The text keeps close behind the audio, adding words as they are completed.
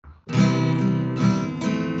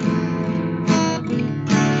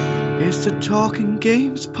It's the Talking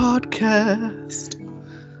Games podcast.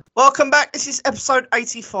 Welcome back. This is episode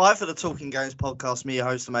 85 of the Talking Games podcast. Me, your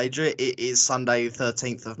host, the Major. It is Sunday,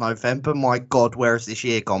 13th of November. My God, where has this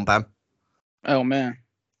year gone, Bam? Oh, man.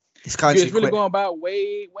 It's going it's really going about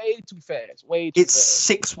way too fast. It's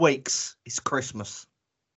 6 weeks. It's Christmas.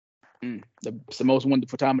 It's the most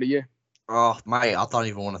wonderful time of the year. Oh, mate, I don't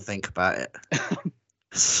even want to think about it.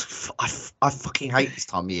 I fucking hate this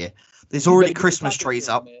time of year. There's already Christmas trees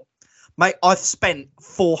up. Man. Mate, I've spent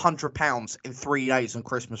 £400 in 3 days on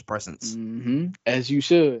Christmas presents. Mm-hmm. As you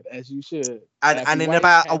should. And in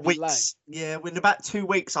about a week, in about 2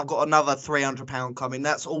 weeks, I've got another £300 coming.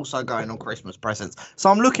 That's also going on Christmas presents.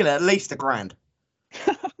 So I'm looking at least £1,000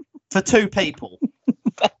 for 2 people.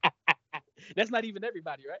 That's not even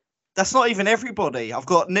everybody, right? That's not even everybody. I've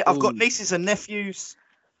got nieces and nephews.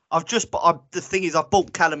 The thing is, I've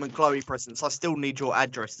bought Callum and Chloe presents. I still need your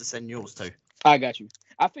address to send yours to. I got you.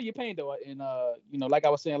 I feel your pain though, and like I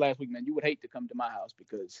was saying last week, man, you would hate to come to my house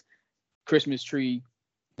because Christmas tree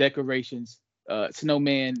decorations,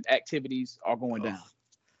 snowman activities are going down.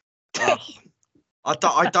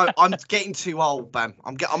 I'm getting too old, Bam.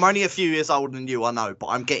 I'm only a few years older than you, I know, but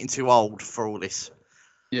I'm getting too old for all this.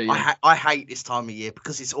 Yeah. I hate this time of year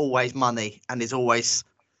because it's always money and it's always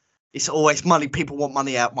money. People want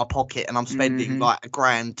money out of my pocket, and I'm spending like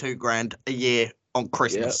 $1,000, $2,000 a year on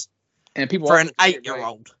Christmas. Yep. And people for an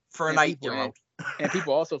 8-year-old. And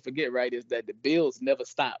people also forget, right, is that the bills never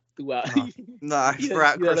stop throughout. No,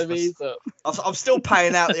 throughout Christmas. What I mean? So. I'm still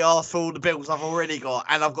paying out the arse for all the bills I've already got,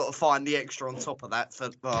 and I've got to find the extra on top of that.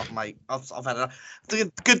 Mate, I've had enough.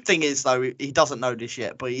 The good thing is, though, he doesn't know this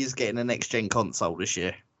yet, but he's getting a next-gen console this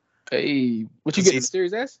year. Hey, what you getting, the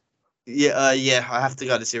Series S? Yeah, I have to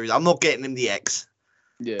go to Series. I'm not getting him the X.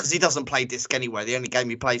 Yeah. Because he doesn't play disc anyway. The only game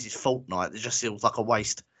he plays is Fortnite. It just feels like a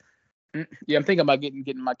waste. Yeah, I'm thinking about getting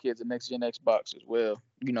my kids a next gen Xbox as well.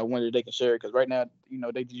 When they can share it, because right now,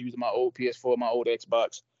 they just use my old PS4, my old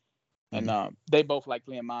Xbox, and they both like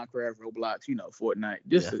playing Minecraft, Roblox, Fortnite,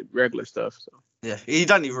 just regular stuff. So yeah, you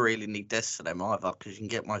don't even really need discs for them either, because you can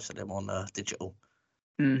get most of them on digital.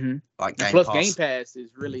 Mm-hmm. Like Game Plus, Pass. Game Pass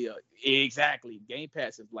is really exactly. Game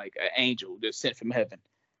Pass is like an angel just sent from heaven.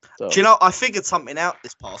 So. Do you know, I figured something out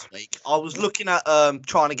this past week. I was looking at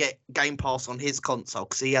trying to get Game Pass on his console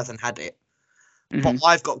because he hasn't had it. But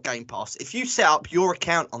I've got Game Pass. If you set up your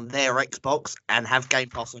account on their Xbox and have Game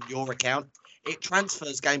Pass on your account, it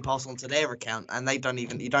transfers Game Pass onto their account, and you don't need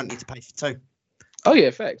to pay for 2. Oh yeah,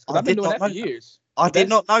 facts. I've been doing that for years. I did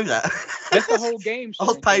not know that. That's the whole game. I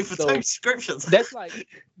was paying for 2 subscriptions. That's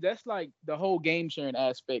like the whole game sharing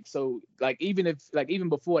aspect. So even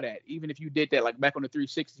before that, even if you did that back on the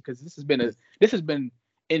 360, because this has been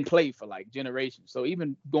in play for generations. So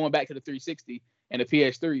even going back to the 360 and the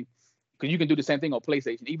PS3, because you can do the same thing on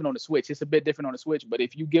PlayStation, even on the Switch. It's a bit different on the Switch, but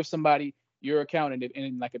if you give somebody your account and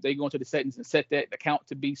if they go into the settings and set that account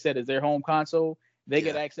to be set as their home console, they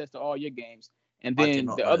get access to all your games. And then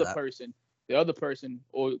the other person,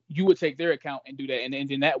 or you would take their account and do that, and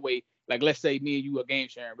then that way, let's say me and you are game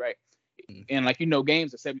sharing, right? And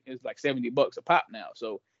games is like $70 a pop now.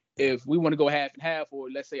 So if we want to go half and half, or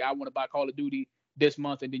let's say I want to buy Call of Duty this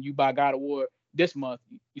month and then you buy God of War this month,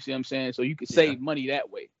 you see what I'm saying? So you could save money that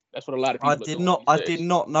way. That's what a lot of people do. I did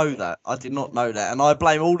not know that. And I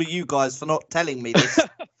blame all of you guys for not telling me this.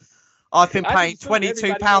 I've been paying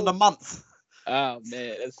 £22 a month. Oh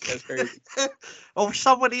man, that's crazy. Oh,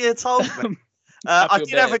 somebody here told me. I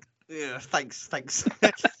did have a. Yeah, thanks.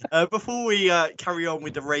 Before we carry on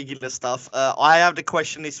with the regular stuff, I have a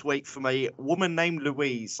question this week from a woman named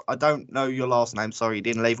Louise. I don't know your last name. Sorry, you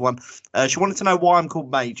didn't leave one. She wanted to know why I'm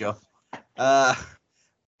called Major.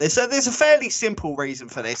 There's a fairly simple reason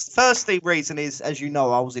for this. First reason is, as you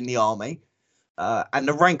know, I was in the army. And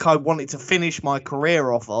the rank I wanted to finish my career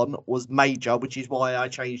off on was Major, which is why I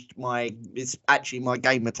changed it's actually my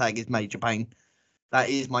gamer tag is Major Payne. That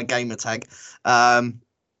is my gamer tag.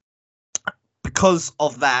 Because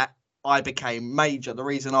of that, I became Major. The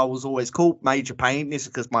reason I was always called Major Payne is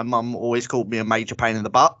because my mum always called me a major pain in the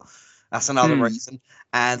butt. That's another reason.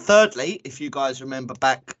 And thirdly, if you guys remember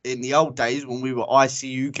back in the old days when we were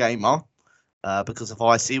ICU Gamer, because of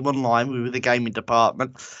ICU Online, we were the gaming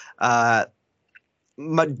department.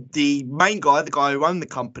 The main guy, the guy who owned the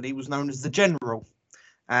company, was known as the General.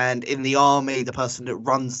 And in the army, the person that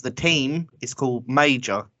runs the team is called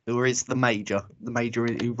Major, who is the Major. The Major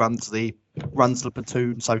who runs the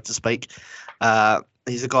platoon, so to speak.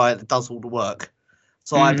 He's a guy that does all the work.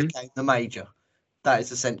 So I became the Major. That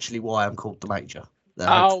is essentially why I'm called the Major. That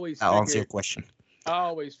answers your question. I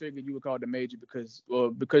always figured you were called the Major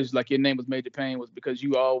because like your name was Major Payne was because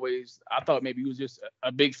I thought maybe you was just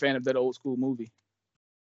a big fan of that old school movie.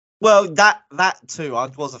 Well, that too, I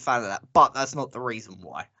was a fan of that, but that's not the reason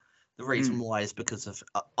why. The reason why is because of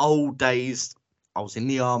old days. I was in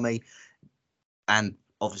the army, and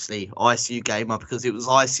obviously ICU Gamer, because it was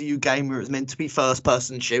ICU Gamer. It was meant to be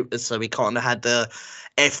first-person shooters, so we kind of had the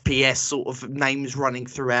FPS sort of names running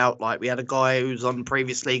throughout. Like we had a guy who was on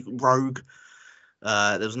previously Rogue.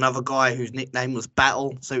 There was another guy whose nickname was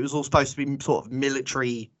Battle, so it was all supposed to be sort of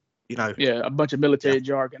military, Yeah, a bunch of military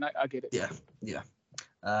jargon. I get it. Yeah.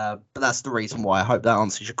 But that's the reason why. I hope that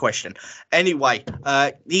answers your question. Anyway,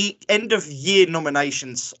 the end of year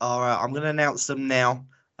nominations are. I'm going to announce them now.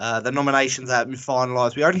 The nominations have been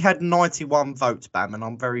finalised. We only had 91 votes, Bam, and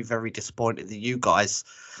I'm very, very disappointed that you guys,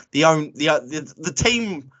 the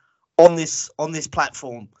team on this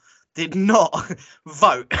platform, did not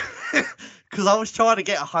vote because I was trying to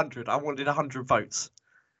get 100. I wanted 100 votes.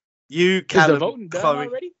 You, Callum, is the voting done Chloe,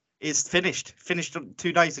 already? It's finished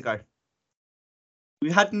 2 days ago. We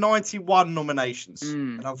had 91 nominations,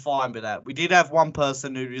 and I'm fine with that. We did have one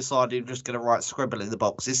person who decided just going to write scribble in the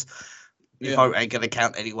boxes. Your vote ain't going to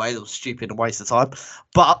count anyway. That was stupid and waste of time.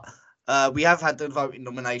 But we have had the voting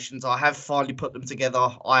nominations. I have finally put them together.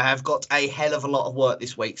 I have got a hell of a lot of work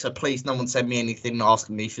this week, so please no one send me anything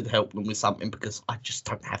asking me to help them with something because I just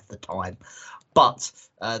don't have the time. But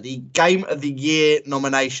the Game of the Year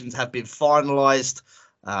nominations have been finalised.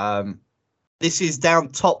 This is down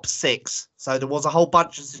top 6. So there was a whole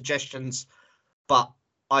bunch of suggestions, but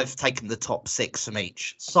I've taken the top 6 from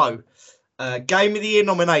each. So Game of the Year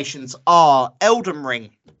nominations are Elden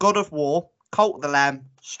Ring, God of War, Cult of the Lamb,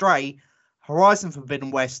 Stray, Horizon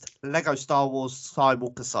Forbidden West, Lego Star Wars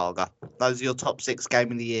Skywalker Saga. Those are your top 6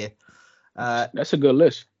 Game of the Year. That's a good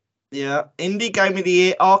list. Yeah. Indie Game of the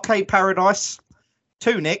Year, Arcade Paradise,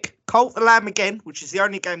 Tunic, Cult of the Lamb again, which is the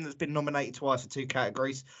only game that's been nominated twice for 2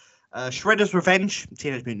 categories. Shredder's Revenge,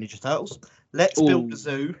 Teenage Mutant Ninja Turtles, Let's Build a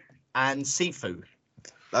Zoo, and Sifu.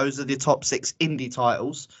 Those are the top 6 indie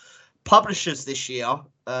titles. Publishers this year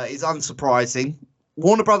is unsurprising.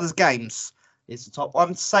 Warner Brothers Games is the top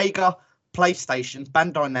one. Sega, PlayStation,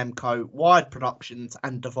 Bandai Namco, Wired Productions,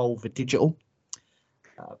 and Devolver Digital.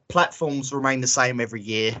 Platforms remain the same every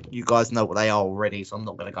year. You guys know what they are already, so I'm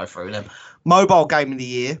not going to go through them. Mobile Game of the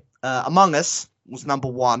Year, Among Us was number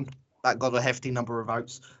 1. That got a hefty number of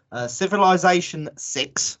votes. Civilization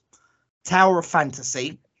 6, Tower of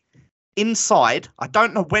Fantasy, Inside. I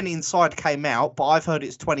don't know when Inside came out, but I've heard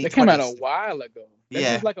it's 2020. It came out a while ago. That's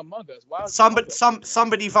yeah, just like Among Us. Why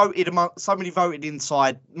somebody voted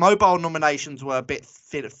Inside. Mobile nominations were a bit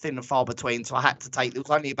thin and far between, so I had to take. There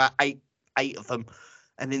was only about eight of them,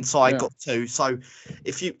 and Inside got 2. So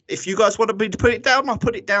if you guys want me to put it down, I'll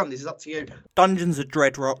put it down. This is up to you. Dungeons of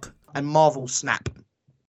Dreadrock and Marvel Snap.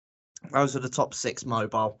 Those are the top 6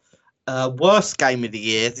 mobile. Worst Game of the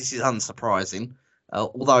Year. This is unsurprising,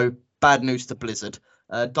 although bad news to Blizzard.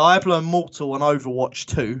 Diablo Immortal and Overwatch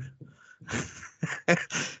 2.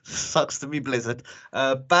 Sucks to be Blizzard.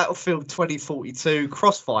 Battlefield 2042,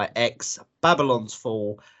 Crossfire X, Babylon's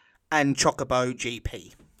Fall, and Chocobo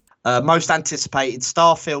GP. Most anticipated: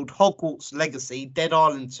 Starfield, Hogwarts Legacy, Dead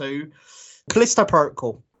Island 2, Callisto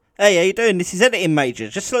Protocol. Hey, how you doing? This is Editing Major.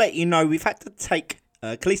 Just to let you know, we've had to take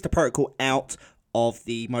Callisto Protocol out of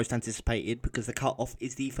the most anticipated because the cut-off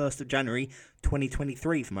is the 1st of January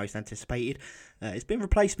 2023 for most anticipated. It's been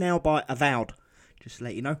replaced now by Avowed. Just to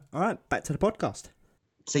let you know. All right, back to the podcast.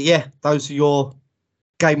 So yeah, those are your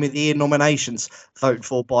Game of the Year nominations voted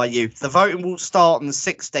for by you. The voting will start on the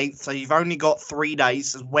 16th, so you've only got 3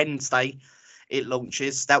 days. It's Wednesday it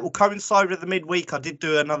launches. That will coincide with the midweek. I did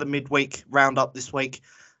do another midweek roundup this week.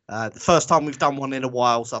 The first time we've done one in a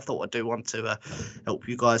while, so I thought I'd do one to help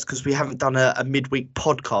you guys because we haven't done a midweek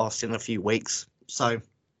podcast in a few weeks. So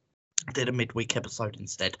I did a midweek episode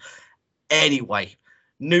instead. Anyway,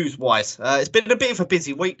 news-wise, it's been a bit of a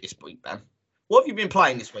busy week this week, man. What have you been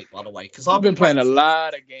playing this week, by the way? Because I've been playing a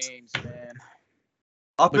lot of games, man.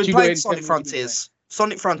 I've been playing Sonic Frontiers.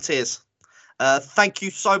 Sonic Frontiers. Thank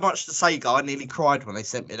you so much to Sega. I nearly cried when they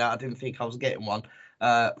sent me that. I didn't think I was getting one.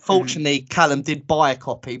 Fortunately, Callum did buy a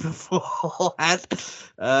copy beforehand.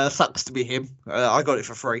 Sucks to be him. I got it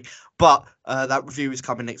for free. But that review is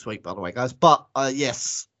coming next week, by the way, guys. But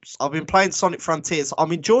yes, I've been playing Sonic Frontiers.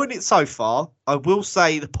 I'm enjoying it so far. I will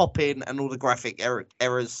say the pop-in and all the graphic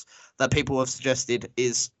errors that people have suggested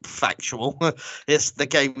is factual. The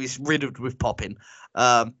game is riddled with pop-in.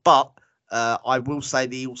 But I will say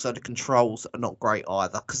the controls are not great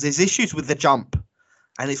either because there's issues with the jump.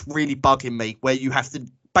 And it's really bugging me where you have to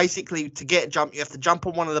basically to get a jump, you have to jump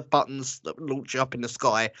on one of the buttons that launch you up in the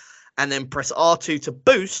sky, and then press R2 to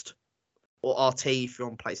boost, or RT if you're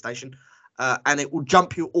on PlayStation, and it will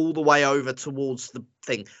jump you all the way over towards the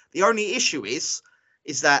thing. The only issue is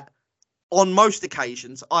that on most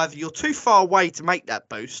occasions, either you're too far away to make that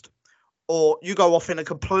boost, or you go off in a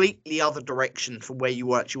completely other direction from where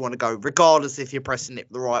you actually want to go, regardless if you're pressing it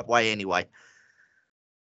the right way anyway.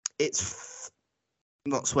 It's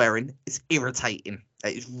not swearing. It's irritating.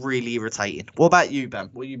 It is really irritating. What about you, Ben?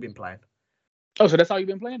 What have you been playing? Oh, so that's how you've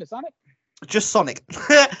been playing the Sonic? Just Sonic.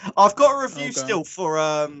 I've got a review still for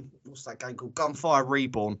what's that game called? Gunfire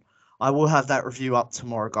Reborn. I will have that review up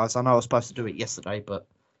tomorrow, guys. I know I was supposed to do it yesterday, but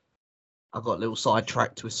I got a little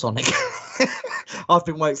sidetracked with Sonic. I've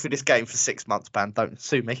been waiting for this game for 6 months, man. Don't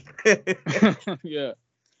sue me. Yeah,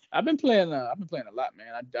 I've been playing a lot,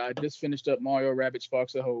 man. I just finished up Mario Rabbids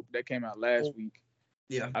Sparks of Hope that came out last week.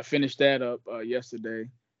 Yeah, I finished that up yesterday.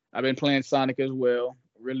 I've been playing Sonic as well.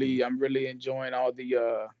 I'm really enjoying all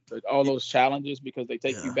all those challenges because they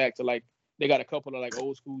take you back to like they got a couple of like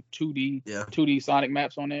old school 2D Sonic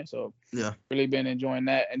maps on there. So really been enjoying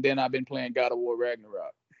that. And then I've been playing God of War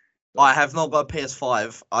Ragnarok. So, I have not got a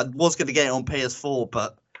PS5. I was going to get it on PS4,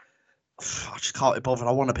 but I just can't be bothered.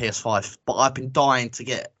 I want a PS5, but I've been dying to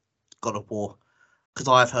get God of War because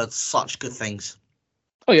I've heard such good things.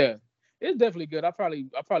 Oh yeah, it's definitely good. I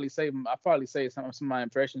probably say some of my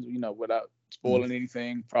impressions, without spoiling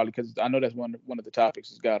anything. Probably because I know that's one of the topics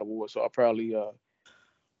is God of War. So I'll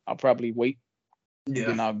probably wait. Yeah.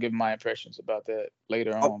 And then I'll give my impressions about that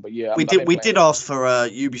later on. But yeah, we did ask for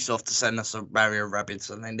Ubisoft to send us a Mario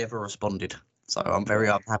Rabbids, and they never responded. So I'm very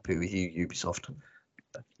unhappy with you, Ubisoft.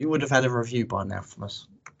 You would have had a review by now from us.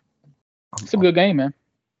 It's a good game, man.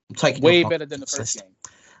 I'm taking way better than the first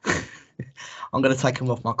game. I'm going to take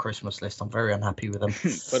them off my Christmas list. I'm very unhappy with them.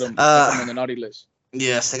 Put them on the naughty list.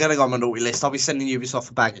 Yes, they're going to go on my naughty list. I'll be sending Ubisoft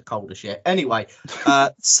a bag of cold this year. Anyway,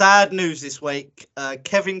 sad news this week.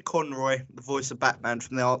 Kevin Conroy, the voice of Batman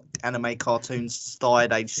from the anime cartoons,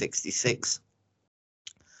 died age 66.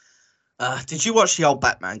 Did you watch the old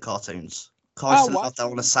Batman cartoons? I used to love that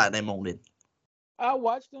on a Saturday morning. I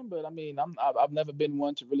watched them, but I mean, I've never been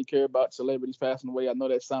one to really care about celebrities passing away. I know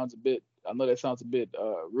that sounds a bit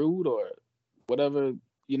rude or whatever.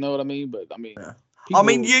 You know what I mean? But I mean. Yeah.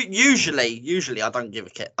 Usually I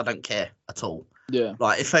don't care at all. Yeah.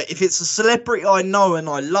 Like if it's a celebrity I know and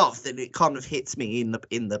I love, then it kind of hits me in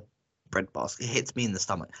the breadbasket. It hits me in the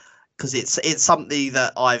stomach because it's something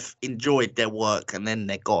that I've enjoyed their work and then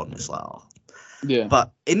they're gone. It's like, oh. Yeah.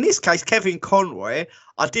 But in this case, Kevin Conroy,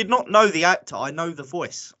 I did not know the actor. I know the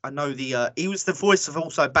voice. I know he was the voice of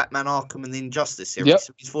also Batman Arkham and the Injustice series. Yep.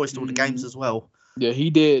 So he's voiced all the games as well. Yeah, he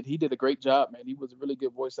did. He did a great job, man. He was a really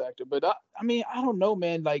good voice actor. But I mean, I don't know,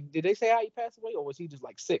 man. Like, did they say how he passed away, or was he just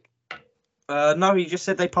like sick? No, he just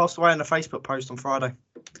said they passed away in a Facebook post on Friday.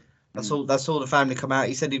 That's all. That's all the family come out.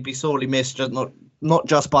 He said he'd be sorely missed, not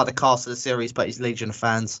just by the cast of the series, but his legion of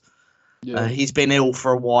fans. Yeah. He's been ill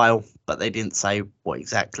for a while, but they didn't say what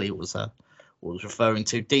exactly it was referring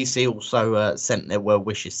to. DC also sent their well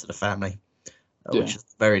wishes to the family. Which is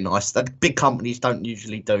very nice. The big companies don't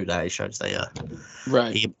usually do that. It shows they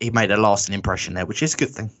right. He made a lasting impression there, which is a good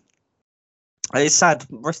thing. It's sad.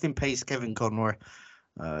 Rest in peace, Kevin Conroy.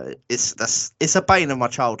 It's a bane of my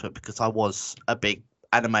childhood because I was a big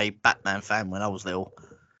anime Batman fan when I was little.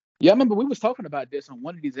 Yeah, I remember we was talking about this on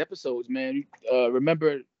one of these episodes, man.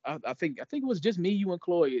 Remember, I think it was just me, you, and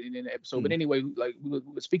Chloe in the episode. But anyway, like we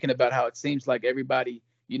were speaking about how it seems like everybody.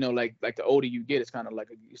 Like the older you get, it's kind of like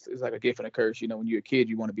it's like a gift and a curse. When you're a kid,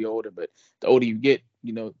 you want to be older, but the older you get,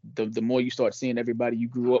 the more you start seeing everybody you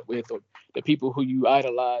grew up with, or the people who you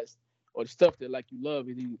idolized, or the stuff that like you love,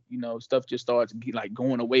 and stuff just starts like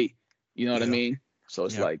going away. You know what I mean? So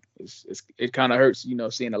it's like it kind of hurts,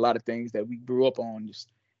 seeing a lot of things that we grew up on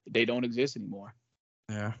just they don't exist anymore.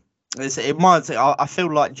 Yeah. It reminds me. I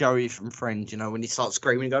feel like Joey from Friends. When he starts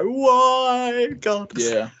screaming, and go, "Why, God?"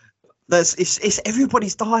 Yeah. It's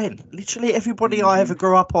everybody's dying. Literally everybody I ever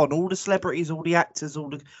grew up on, all the celebrities, all the actors, all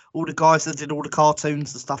the guys that did all the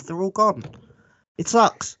cartoons and stuff, they're all gone. It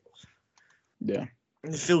sucks. Yeah.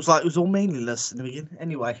 And it feels like it was all meaningless in the beginning.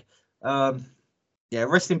 Anyway,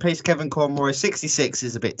 rest in peace, Kevin Conroy. 66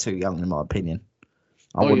 is a bit too young in my opinion.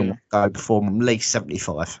 I wouldn't go before at least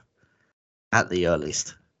 75 at the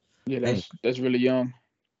earliest. Yeah, that's really young.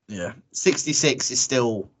 Yeah. 66 is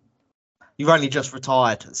still. You've only just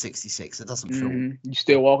retired at 66. It doesn't feel. You're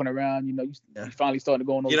still walking around. You're finally starting to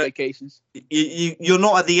go on those vacations. You're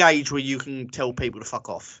not at the age where you can tell people to fuck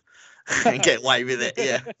off and get away with it.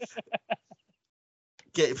 Yeah.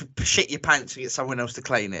 Shit your pants and get someone else to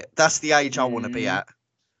clean it. That's the age I want to be at.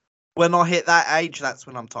 When I hit that age, that's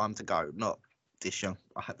when I'm time to go. Not this young.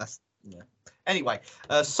 Yeah. Anyway,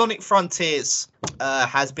 Sonic Frontiers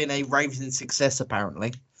has been a raving success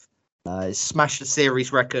apparently. It's smashed the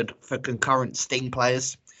series record for concurrent Steam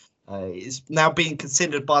players. It's now being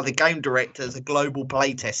considered by the game director as a global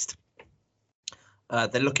playtest.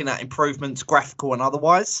 They're looking at improvements, graphical and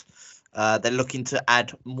otherwise. They're looking to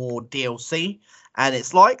add more DLC, and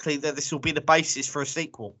it's likely that this will be the basis for a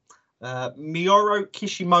sequel. Miyoru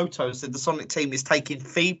Kishimoto said the Sonic team is taking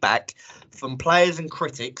feedback from players and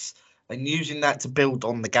critics and using that to build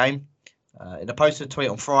on the game. In a posted tweet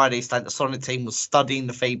on Friday, stated the Sonic team was studying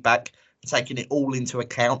the feedback and taking it all into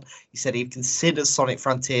account. He said he considers Sonic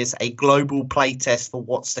Frontiers a global playtest for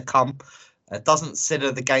what's to come. Doesn't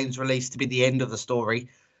consider the game's release to be the end of the story.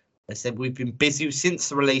 They said, we've been busy since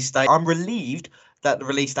the release date. I'm relieved that the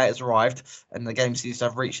release date has arrived and the game seems to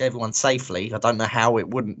have reached everyone safely. I don't know how it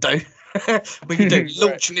wouldn't do. We could do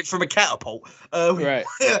launching it from a catapult. Right.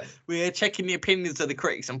 We're checking the opinions of the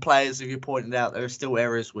critics and players. If you pointed out there are still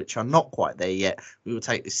areas which are not quite there yet, we will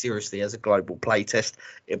take this seriously as a global playtest.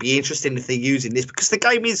 It'll be interesting if they're using this because the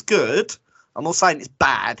game is good. I'm not saying it's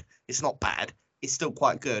bad. It's not bad. It's still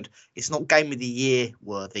quite good. It's not Game of the Year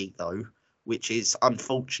worthy though, which is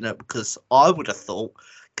unfortunate because I would have thought,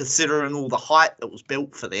 considering all the hype that was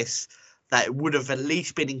built for this, that it would have at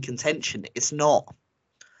least been in contention. It's not.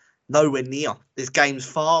 Nowhere near. There's games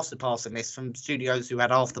far surpassing this from studios who had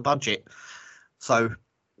half the budget. So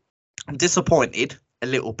I'm disappointed a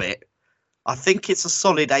little bit. I think it's a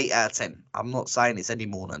solid 8 out of 10. I'm not saying it's any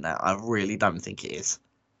more than that. I really don't think it is.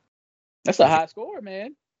 That's a high score,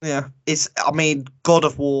 man. Yeah. I mean, God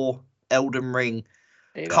of War, Elden Ring,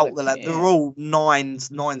 Cult of the Lamb, they're all 9s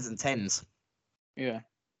and 10s. Yeah.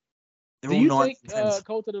 They're Do all you 9s think and 10s.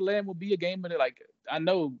 Cult of the Lamb will be a game of the, like, I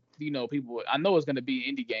know, people, I know it's going to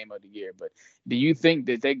be indie game of the year, but do you think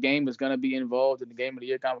that game is going to be involved in the game of the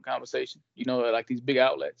year conversation? Like these big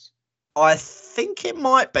outlets? I think it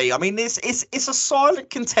might be. I mean, it's a silent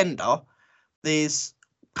contender. There's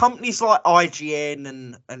companies like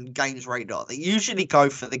IGN and Games Radar. They usually go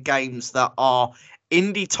for the games that are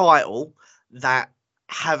indie title that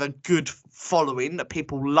have a good following, that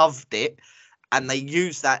people loved it, and they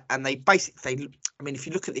use that, and they basically, I mean, if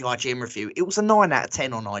you look at the IGN review, it was a 9 out of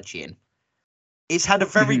 10 on IGN. It's had a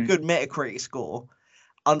very good Metacritic score.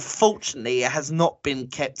 Unfortunately, it has not been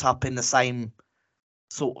kept up in the same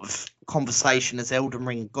sort of conversation as Elden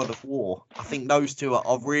Ring and God of War. I think those two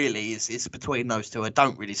are really, it's between those two. I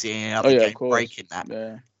don't really see any other game breaking that.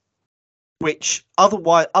 Yeah. Which, other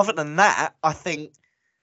than that, I think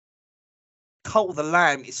Cult of the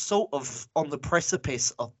Lamb is sort of on the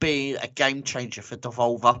precipice of being a game changer for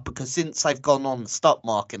Devolver, because since they've gone on the stock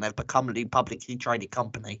market and they've become a publicly traded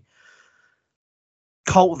company,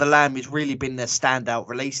 Cult of the Lamb has really been their standout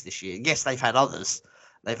release this year. Yes, they've had others.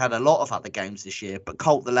 They've had a lot of other games this year, but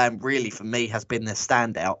Cult of the Lamb really, for me, has been their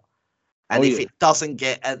standout. And if it doesn't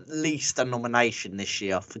get at least a nomination this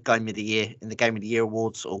year for Game of the Year in the Game of the Year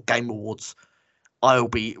Awards or Game Awards, I'll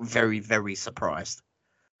be very, very surprised.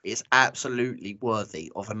 It's absolutely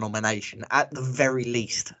worthy of a nomination at the very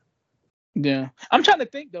least. Yeah, I'm trying to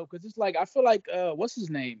think though, because it's like I feel like what's his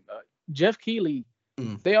name, Jeff Keighley.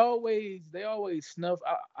 They always snuff.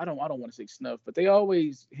 I don't want to say snuff, but they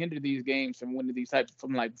always hinder these games from winning these types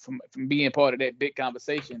from being part of that big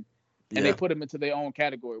conversation, and they put them into their own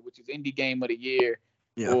category, which is indie game of the year,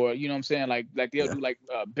 or you know what I'm saying, like they'll do like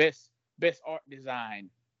best art design.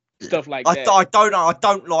 Stuff like that. I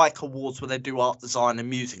don't like awards where they do art design and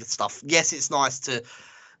music and stuff. Yes, it's nice to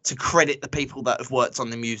credit the people that have worked on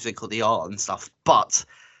the music or the art and stuff, but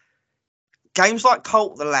games like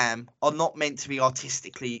Cult of the Lamb are not meant to be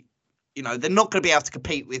artistically, they're not going to be able to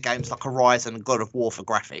compete with games like Horizon and God of War for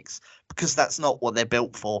graphics, because that's not what they're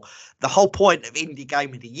built for. The whole point of Indie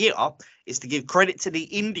Game of the Year is to give credit to the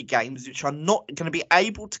indie games which are not going to be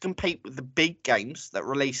able to compete with the big games that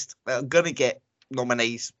are going to get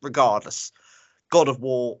nominees regardless. God of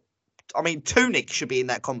War, I mean, Tunic should be in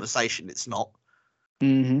that conversation. It's not.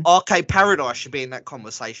 Arcade Paradise should be in that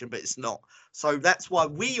conversation, but it's not. So that's why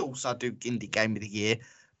we also do Indie Game of the Year,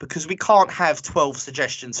 because we can't have 12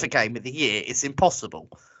 suggestions for Game of the Year. It's impossible.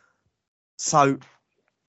 So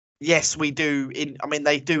yes, we do.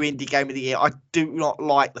 They do Indie Game of the Year. I do not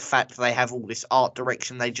like the fact that they have all this art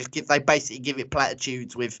direction. They basically give it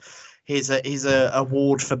platitudes with here's a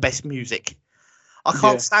award for best music. I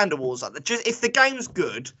can't stand awards like that. Just if the game's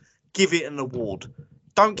good, give it an award.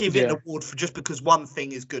 Don't give it an award for just because one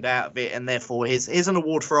thing is good out of it, and therefore here's an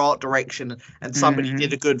award for art direction and somebody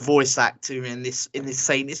did a good voice act in this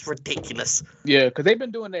scene. It's ridiculous. Yeah, because they've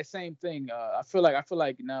been doing that same thing. I feel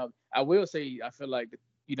like now I will say I feel like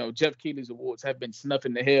Jeff Keighley's awards have been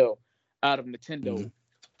snuffing the hell out of Nintendo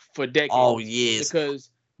for decades. Oh, years.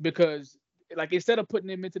 Because like instead of putting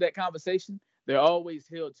them into that conversation, they're always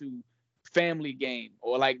held to family game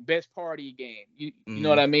or like best party game. You know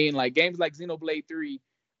what I mean? Like games like Xenoblade 3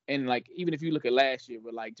 and like even if you look at last year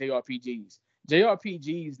with like JRPGs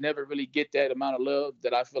never really get that amount of love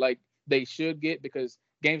that I feel like they should get because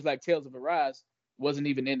games like Tales of Arise wasn't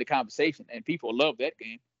even in the conversation and people love that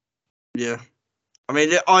game. Yeah. I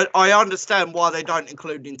mean, I understand why they don't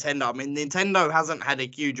include Nintendo. I mean, Nintendo hasn't had a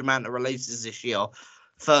huge amount of releases this year,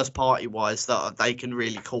 first party wise, that they can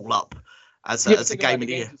really call up as a game of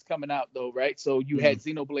the year. Games coming out though, right? So you had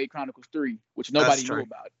Xenoblade Chronicles 3, which nobody knew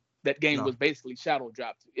about. That game was basically shadow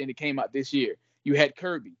dropped, and it came out this year. You had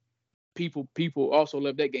Kirby. People also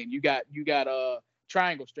love that game. You got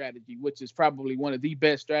Triangle Strategy, which is probably one of the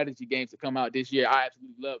best strategy games to come out this year. I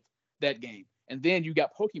absolutely love that game. And then you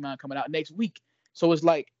got Pokemon coming out next week. So it's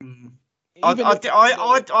like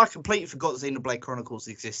I completely forgot Xenoblade Chronicles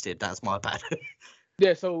existed. That's my bad.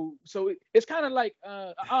 Yeah, so it's kind of like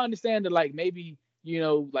I understand that like maybe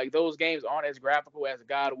like those games aren't as graphical as a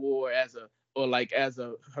God of War as a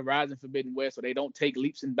Horizon Forbidden West, so they don't take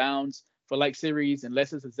leaps and bounds for like series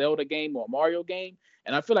unless it's a Zelda game or a Mario game.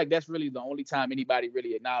 And I feel like that's really the only time anybody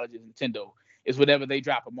really acknowledges Nintendo is whenever they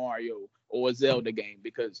drop a Mario or a Zelda game,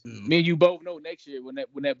 because me and you both know next year when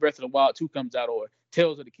that Breath of the Wild 2 comes out or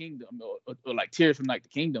Tales of the Kingdom or like Tears from like the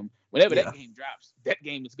Kingdom, whenever that game drops, that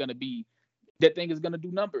thing is gonna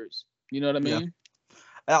do numbers. You know what I mean?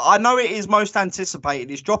 Yeah. I know it is most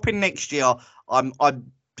anticipated. It's dropping next year.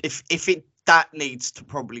 If that needs to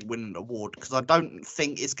probably win an award because I don't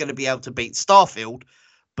think it's going to be able to beat Starfield,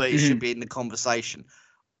 but it should be in the conversation.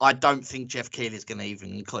 I don't think Jeff Keighley is going to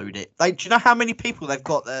even include it. Do you know how many people they've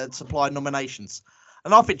got that supply nominations?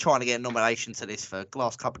 And I've been trying to get a nomination to this for the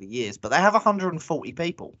last couple of years, but they have 140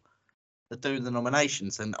 people that do the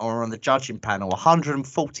nominations and are on the judging panel.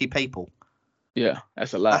 140 people. Yeah,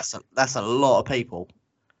 that's a lot. That's a lot of people.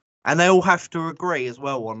 And they all have to agree as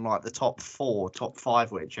well on like the top 4, top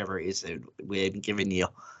 5, whichever it is we're giving you.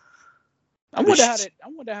 I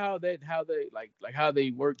wonder how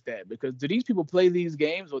they work that, because do these people play these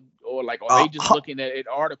games or are they just looking at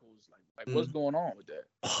articles like what's going on with that?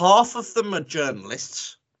 Half of them are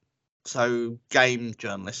journalists, so game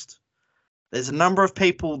journalists. There's a number of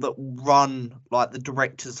people that run like the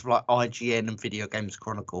directors of like IGN and Video Games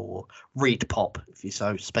Chronicle or Read Pop, if you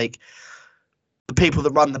so speak. The people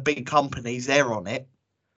that run the big companies, they're on it,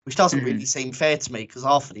 which doesn't really seem fair to me because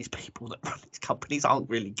half of these people that run these companies aren't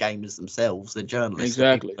really gamers themselves. They're journalists.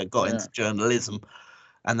 Exactly. They got into journalism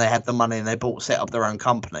and they had the money and they set up their own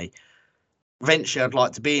company. Eventually, I'd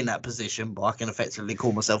like to be in that position, but I can effectively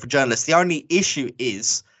call myself a journalist. The only issue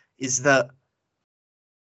is that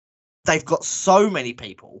they've got so many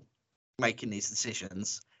people making these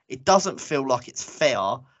decisions. It doesn't feel like it's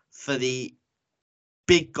fair for the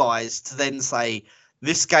big guys to then say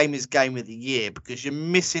this game is game of the year, because you're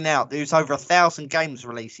missing out. There's over 1,000 games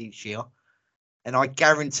released each year, and I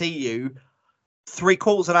guarantee you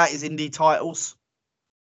 3/4 of that is indie titles.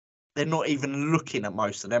 They're not even looking at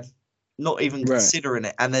most of them, not even considering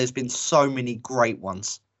it, and there's been so many great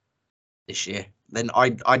ones this year. Then I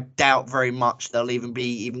doubt very much they'll even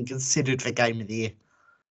be considered for game of the year,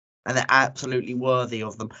 and they're absolutely worthy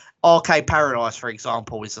of them. Arcade Paradise, for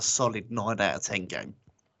example, is a solid 9 out of 10 game.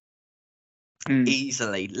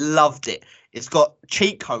 Easily loved it. It's got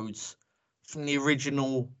cheat codes from the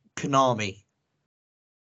original Konami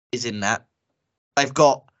is in that. They've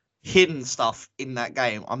got hidden stuff in that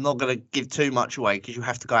game. I'm not going to give too much away because you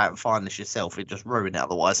have to go out and find this yourself. It just ruin it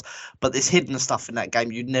otherwise. But there's hidden stuff in that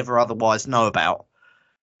game you'd never otherwise know about.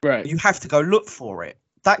 Right. You have to go look for it.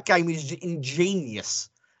 That game is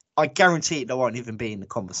ingenious. I guarantee it won't even be in the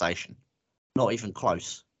conversation. Not even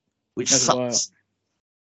close. Which sucks. Wild.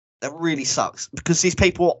 That really sucks, because these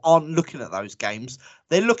people aren't looking at those games.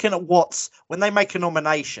 They're looking at when they make a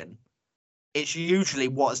nomination, it's usually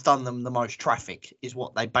what has done them the most traffic is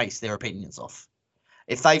what they base their opinions off.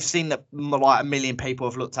 If they've seen that like 1 million people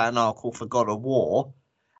have looked at an article for God of War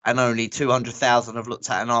and only 200,000 have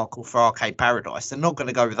looked at an article for Arcade Paradise, they're not going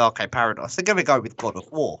to go with Arcade Paradise. They're going to go with God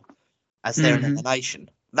of War as their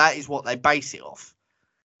nomination. That is what they base it off.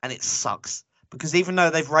 And it sucks. Because even though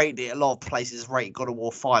they've rated it, a lot of places rate God of War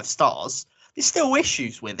 5 stars, there's still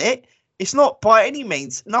issues with it. It's not by any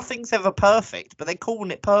means, nothing's ever perfect, but they're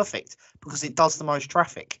calling it perfect because it does the most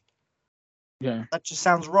traffic. Yeah. That just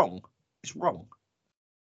sounds wrong. It's wrong.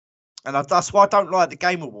 And that's why I don't like the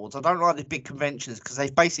Game Awards. I don't like the big conventions because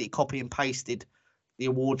they've basically copy and pasted the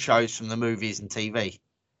award shows from the movies and TV.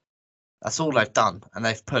 That's all they've done, and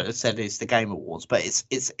they've said it's the Game Awards, but it's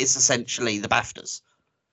essentially the BAFTAs,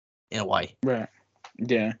 in a way. Right.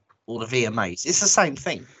 Yeah. Or the VMAs. It's the same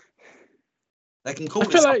thing. They can call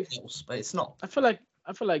it something else, but it's not. I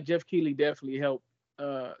feel like Jeff Keighley definitely helped.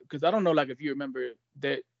 Because I don't know, like if you remember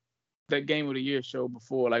that Game of the Year show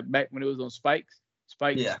before, like back when it was on Spike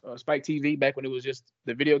TV, back when it was just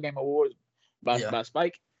the Video Game Awards by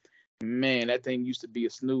Spike. Man, that thing used to be a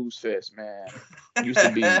snooze fest, man. It used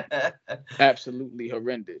to be absolutely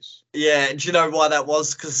horrendous. Yeah, do you know why that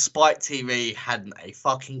was? Because Spike TV hadn't a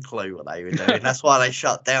fucking clue what they were doing. That's why they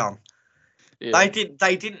shut down. Yeah.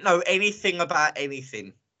 They didn't know anything about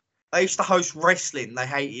anything. They used to host wrestling. They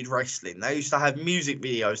hated wrestling. They used to have music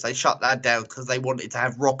videos. They shut that down because they wanted to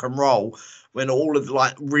have rock and roll when all of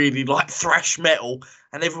really thrash metal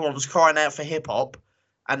and everyone was crying out for hip hop.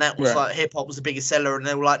 And that was hip hop was the biggest seller. And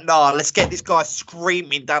they were like, nah, let's get this guy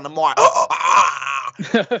screaming down the mic.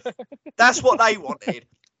 That's what they wanted.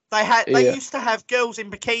 They used to have girls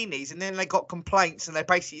in bikinis, and then they got complaints, and they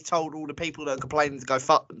basically told all the people that are complaining to go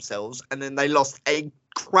fuck themselves, and then they lost a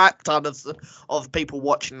crap ton of people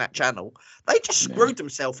watching that channel. They just screwed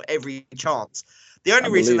themselves every chance. The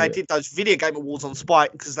only reason they did those video game awards on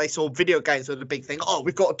Spike because they saw video games were the big thing. Oh,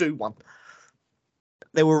 we've got to do one.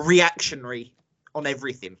 They were reactionary on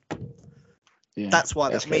everything. Yeah, that's why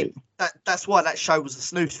that's why that show was a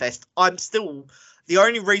snooze fest. The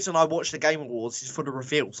only reason I watch the Game Awards is for the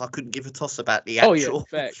reveals. I couldn't give a toss about the actual.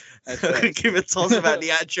 I couldn't give a toss about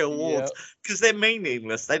the actual awards because they're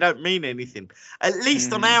meaningless. They don't mean anything. At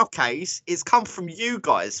least on our case, it's come from you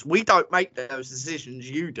guys. We don't make those decisions.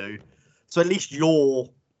 You do. So at least you're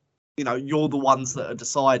the ones that are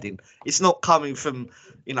deciding. It's not coming from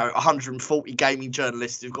 140 gaming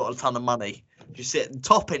journalists who've got a ton of money. You sit at the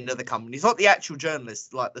top end of the company. It's not the actual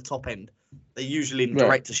journalists, like the top end. They're usually in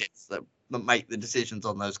directorships that make the decisions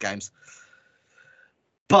on those games.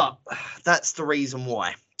 But that's the reason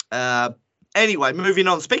why. Anyway, moving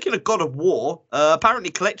on. Speaking of God of War,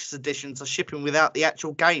 apparently collector's editions are shipping without the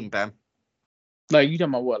actual game, Bam. Like, you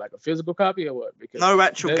talking about what, like a physical copy or what? Because no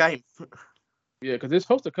actual game. Yeah, because it's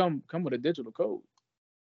supposed to come with a digital code.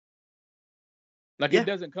 Like, it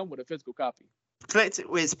doesn't come with a physical copy. It's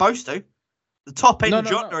supposed to. The top end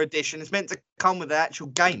genre edition is meant to come with the actual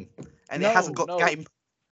game, and it hasn't got the game.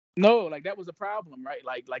 No, like that was a problem, right?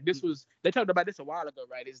 Like this was, they talked about this a while ago,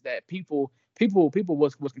 right? Is that people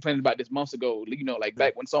was complaining about this months ago, like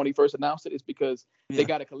back when Sony first announced it, is because they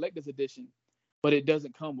got a collector's edition, but it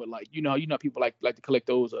doesn't come with people like to collect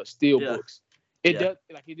those steel books. It does,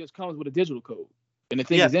 like, it just comes with a digital code. And the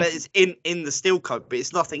thing is, but it's in the steel code, but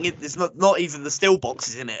it's nothing. It's not even the steel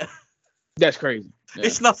boxes in it. That's crazy. Yeah.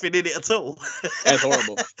 It's nothing in it at all. That's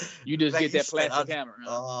horrible. You just get that plastic camera. Huh?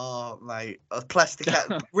 Oh, mate, a plastic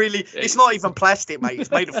camera. Really, it's not even plastic, mate. It's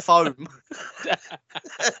made of foam.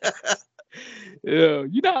 Yeah,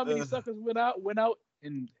 you know how many suckers went out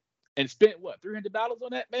and spent what, $300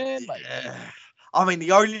 on that, man? Like, I mean,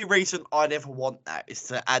 the only reason I'd ever want that is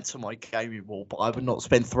to add to my gaming wall, but I would not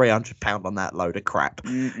spend £300 on that load of crap.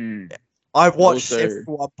 I've watched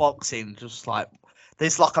everyone boxing, just like,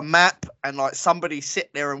 there's like a map and like somebody sit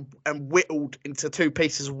there and whittled into two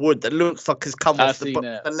pieces of wood that looks like it's come off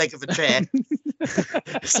the leg of a chair.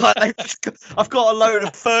 It's like I've got a load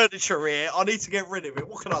of furniture here. I need to get rid of it.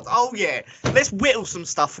 What can I do? Oh yeah, let's whittle some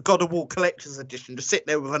stuff for God of War Collector's Edition. Just sit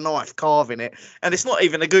there with a knife carving it, and it's not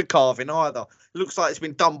even a good carving either. It looks like it's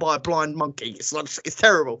been done by a blind monkey. It's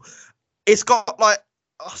terrible. It's got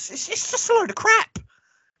it's just a load of crap.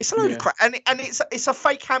 It's a load of crap, and it's a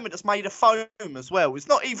fake hammer that's made of foam as well. It's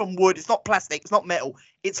not even wood. It's not plastic. It's not metal.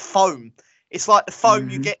 It's foam. It's like the foam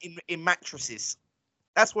you get in mattresses.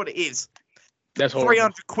 That's what it is. That's horrible.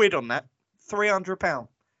 £300 on that. £300.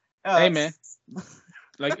 Hey man,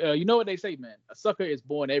 like you know what they say, man. A sucker is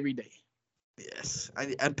born every day. Yes,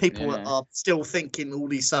 and people are still thinking all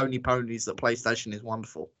these Sony ponies that PlayStation is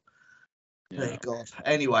wonderful. Thank God.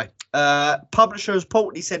 Anyway, publisher has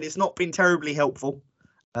reportedly said it's not been terribly helpful.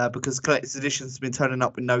 Because collector's editions have been turning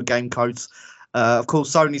up with no game codes. Of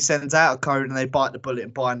course, Sony sends out a code and they bite the bullet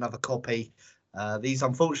and buy another copy. These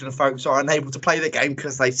unfortunate folks are unable to play the game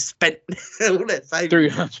because they spent all their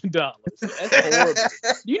savings. $300. That's horrible.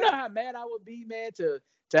 You know how mad I would be, man, to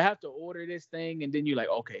have to order this thing and then you're like,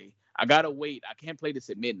 okay, I gotta wait. I can't play this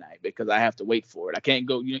at midnight because I have to wait for it. I can't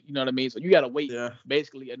go. You know what I mean? So you gotta wait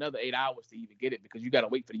basically another 8 hours to even get it because you gotta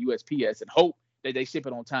wait for the USPS and hope that they ship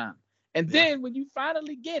it on time. And then when you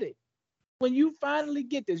finally get this, you're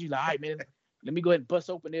like, all right, man, let me go ahead and bust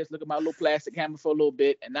open this, look at my little plastic hammer for a little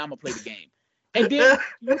bit, and now I'm going to play the game. And then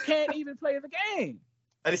you can't even play the game.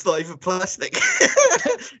 And it's not even plastic.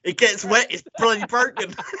 It gets wet, it's bloody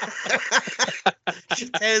broken. She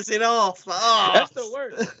tears it off. Like, oh. That's the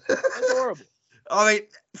worst. That's horrible. I mean,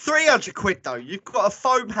 300 quid though. You've got a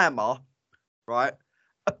foam hammer, right?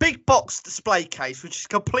 A big box display case, which is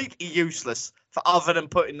completely useless for other than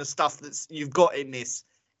putting the stuff that's you've got in this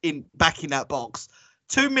back in that box.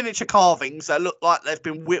 2 miniature carvings that look like they've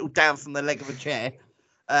been whittled down from the leg of a chair,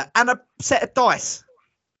 and a set of dice.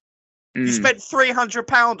 You spent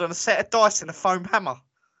 £300 on a set of dice and a foam hammer.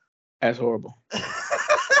 That's horrible.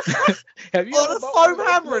 Have you ever bought foam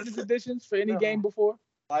hammer editions for any game before?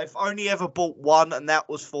 I've only ever bought one, and that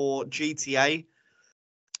was for GTA.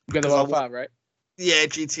 Grand Theft Auto 5, right? Yeah,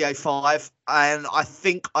 GTA 5. And I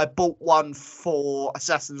think I bought one for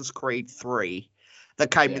Assassin's Creed 3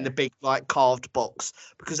 that came in the big, like, carved box,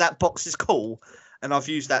 because that box is cool, and I've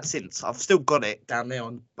used that since. I've still got it down there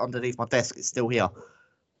underneath my desk. It's still here.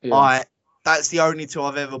 Yeah. That's the only two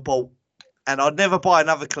I've ever bought. And I'd never buy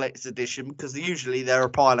another collector's edition because usually they're a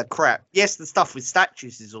pile of crap. Yes, the stuff with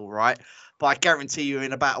statues is all right, but I guarantee you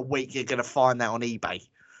in about a week you're going to find that on eBay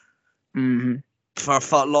for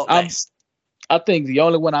a lot less. I think the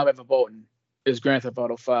only one I've ever bought is Grand Theft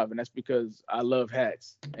Auto 5, and that's because I love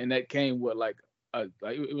hats. And that came with it was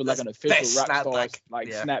like an official Rockstar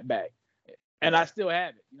snapback. And I still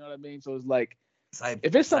have it. You know what I mean? So it's like,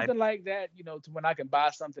 if it's something like that, you know, to when I can buy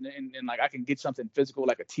something and like I can get something physical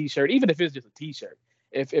like a T-shirt, even if it's just a T-shirt.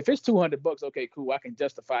 If it's $200, okay, cool. I can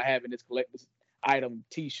justify having this collector's item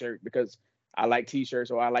T-shirt because I like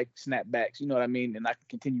T-shirts or I like snapbacks. You know what I mean? And I can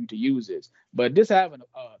continue to use this. But just having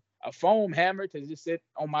a foam hammer to just sit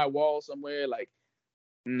on my wall somewhere, like,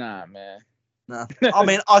 nah, man. No, I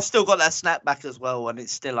mean, I still got that snapback as well, and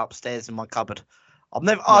it's still upstairs in my cupboard.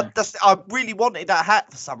 I really wanted that hat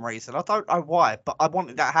for some reason. I don't know why, but I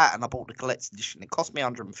wanted that hat and I bought the collector's edition. It cost me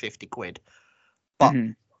 150 quid. But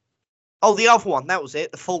the other one, that was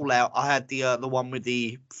it. The Fallout. I had the one with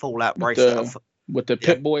the Fallout bracelet. With the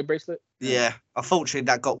Pip-Boy bracelet? Yeah. Unfortunately,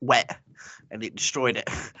 that got wet and it destroyed it,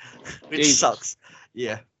 which sucks.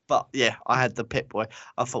 Yeah. But yeah, I had the Pip-Boy.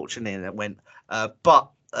 Unfortunately, and it went.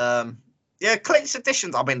 Yeah, collector's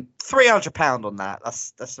editions. I mean, £300 on that.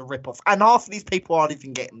 That's a rip-off. And half of these people aren't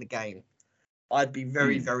even getting the game. I'd be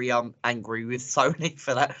very, very angry with Sony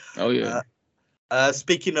for that. Oh, yeah.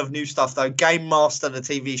 Speaking of new stuff, though, Game Master, the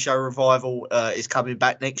TV show revival, is coming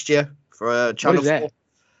back next year for Channel 4.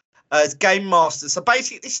 It's Game Master. So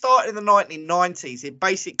basically, it started in the 1990s. It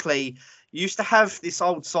basically used to have this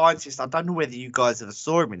old scientist. I don't know whether you guys ever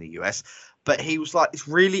saw him in the US, but he was like this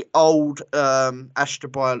really old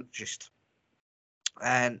astrobiologist.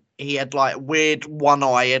 And he had like weird one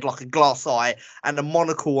eye, he had like a glass eye and a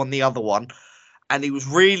monocle on the other one. And he was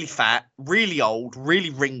really fat, really old, really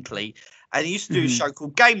wrinkly. And he used to do a show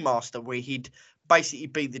called Game Master where he'd basically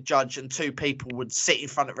be the judge and two people would sit in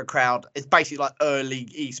front of a crowd. It's basically like early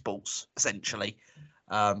esports, essentially.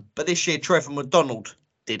 But this year, Trevor McDonald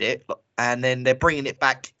did it. And then they're bringing it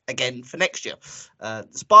back again for next year.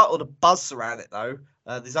 Despite all the buzz around it, though,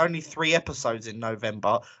 there's only 3 episodes in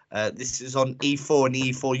November. This is on E4 and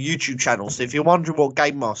the E4 YouTube channel. So if you're wondering what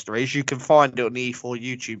Game Master is, you can find it on the E4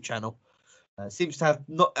 YouTube channel. Seems to have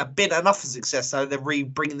not been enough of success, so they're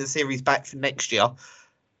bringing the series back for next year.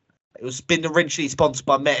 It was been originally sponsored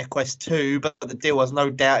by MetaQuest 2, but the deal has no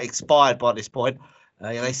doubt expired by this point.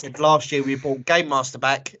 They said last year we brought Game Master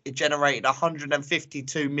back. It generated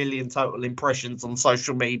 152 million total impressions on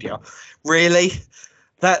social media. Really?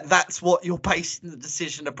 That's what you're basing the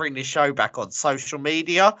decision to bring this show back on? Social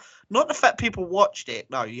media? Not the fact people watched it.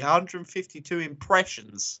 No, you 152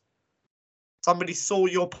 impressions. Somebody saw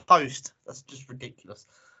your post. That's just ridiculous.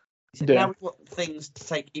 Now we want things to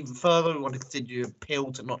take even further. We want to continue to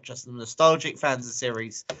appeal to not just the nostalgic fans of the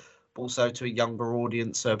series, but also to a younger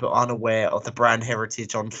audience, but unaware of the brand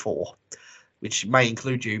heritage on 4, which may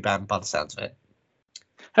include you, Bam, by the sounds of it.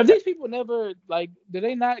 Have these people never, like, do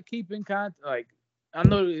they not keep in contact? Like, I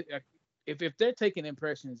know if they're taking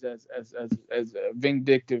impressions as a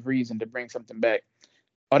vindictive reason to bring something back,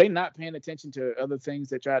 are they not paying attention to other things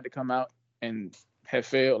that tried to come out and have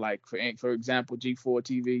failed? Like, for example, G4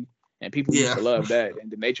 TV, and people used to love that, and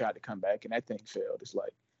then they tried to come back, and that thing failed. It's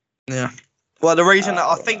like, well, the reason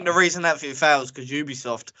the reason that it fails because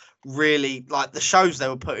Ubisoft really, like, the shows they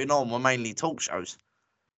were putting on were mainly talk shows.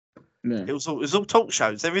 Yeah. It was all talk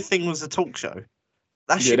shows. Everything was a talk show.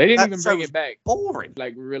 They didn't even bring it back. Boring.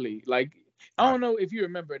 Like, really, like, I don't know if you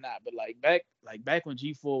remember or not, but like back when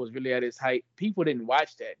G4 was really at its height, people didn't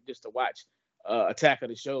watch that just to watch Attack of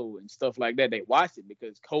the Show and stuff like that. They watched it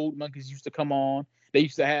because Code Monkeys used to come on. They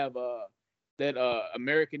used to have that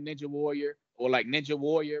American Ninja Warrior or like Ninja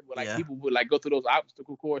Warrior, where like Yeah. people would like go through those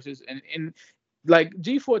obstacle courses, and like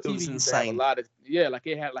G4 It was TV used to have a insane. lot of like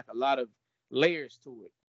it had like a lot of layers to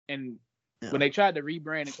it. And Yeah. when they tried to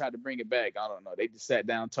rebrand and tried to bring it back, I don't know. They just sat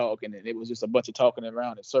down talking, and it was just a bunch of talking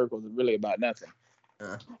around in circles and really about nothing.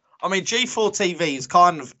 Yeah. I mean, G4 TV is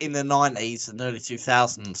kind of in the 90s and early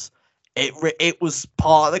 2000s. It was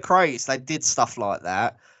part of the craze. They did stuff like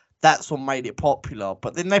that. That's what made it popular.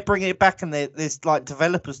 But then they bring it back, and there's like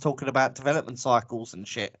developers talking about development cycles and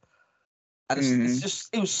shit. And it's just,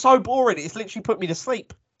 it was so boring. It's literally put me to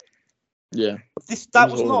sleep. Yeah.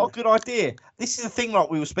 That was not a good idea. This is the thing, like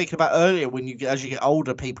we were speaking about earlier. As you get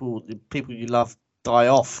older, the people you love die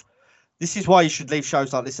off. This is why you should leave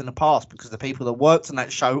shows like this in the past, because the people that worked on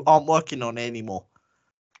that show aren't working on it anymore.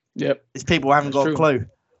 Yep. These people haven't That's got true. a clue.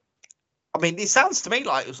 I mean, it sounds to me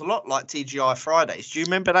like it was a lot like TGI Fridays. Do you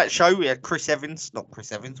remember that show? We had Chris Evans. Not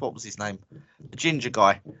Chris Evans. What was his name? The ginger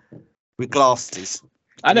guy with glasses.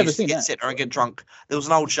 I never seen that. Sit there and get drunk. There was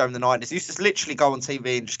an old show in the 90s. He used to literally go on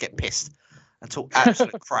TV and just get pissed and talk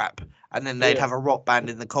absolute crap. And then they'd have a rock band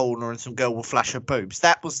in the corner and some girl would flash her boobs.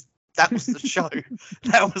 That was the show.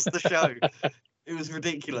 That was the show. It was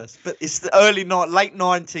ridiculous. But it's the late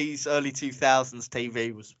 90s, early 2000s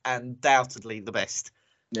TV was undoubtedly the best.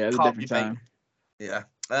 Yeah, it's a Can't be different time. Yeah.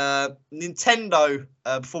 Nintendo,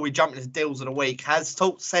 before we jump into deals of the week, has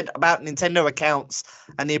said about Nintendo accounts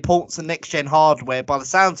and the importance of next-gen hardware. By the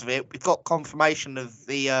sounds of it, we've got confirmation of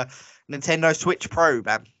the Nintendo Switch Pro,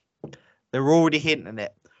 man. They're already hinting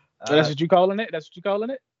it. So that's what you calling it? That's what you calling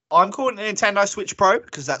it? I'm calling it Nintendo Switch Pro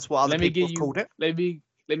because that's what other people have called it. Let me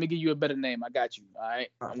give you a better name. I got you. All right.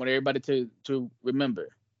 I want everybody to remember.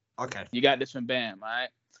 Okay. You got this from Bam. All right.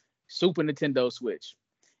 Super Nintendo Switch.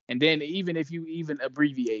 And then even if you even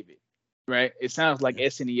abbreviate it, right? It sounds like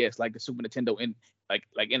SNES, like the Super Nintendo like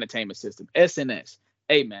entertainment system. SNS.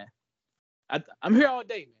 Hey man, I'm here all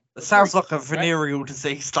day, man. It sounds like a venereal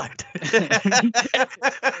disease, though.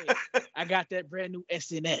 I got that brand new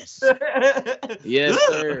SNS. Yes,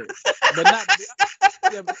 sir. But not.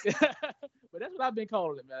 But that's what I've been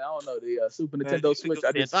calling it, man. I don't know, the Super Nintendo Switch.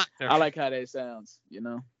 I like how that sounds. You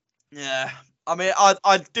know. Yeah. I mean,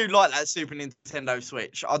 I do like that Super Nintendo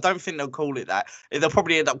Switch. I don't think they'll call it that. They'll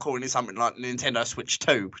probably end up calling it something like Nintendo Switch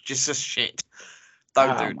 2, which is just shit.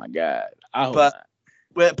 Don't do. Oh my god!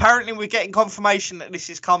 Apparently we're getting confirmation that this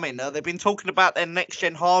is coming. They've been talking about their next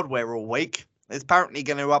gen hardware all week. It's apparently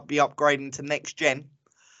going to be upgrading to next gen,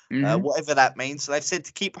 whatever that means. So they've said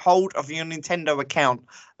to keep hold of your Nintendo account.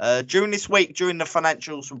 During this week, during the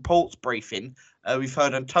financials reports briefing, we've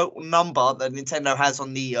heard a total number that Nintendo has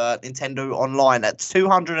on the Nintendo Online at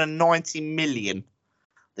 290 million.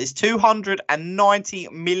 There's 290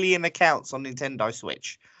 million accounts on Nintendo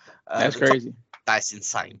Switch. That's crazy. That's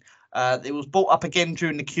insane. It was brought up again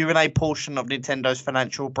during the Q&A portion of Nintendo's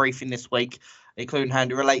financial briefing this week, including how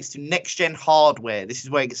it relates to next-gen hardware. This is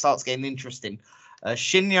where it starts getting interesting.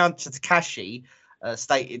 Shinya Takashi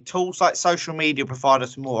stated, tools like social media provide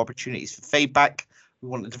us with more opportunities for feedback. We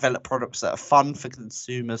want to develop products that are fun for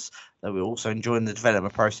consumers, that we're also enjoying the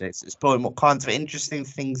development process, exploring what kinds of interesting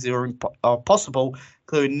things are possible,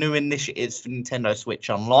 including new initiatives for Nintendo Switch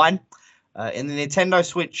Online. In the Nintendo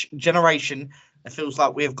Switch generation, it feels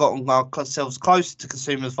like we have gotten ourselves closer to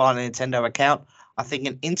consumers via a Nintendo account. I think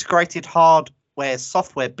an integrated hardware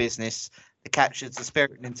software business that captures the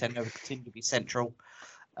spirit of Nintendo will continue to be central.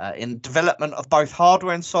 In development of both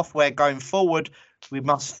hardware and software going forward, we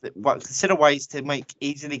must consider ways to make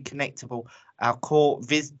easily connectable our core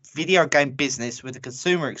video game business with the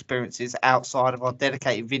consumer experiences outside of our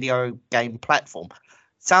dedicated video game platform.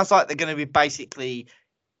 Sounds like they're going to be basically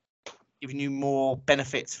giving you more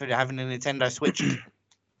benefits for having a Nintendo Switch.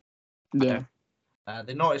 Yeah.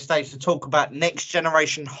 They're not at a stage to talk about next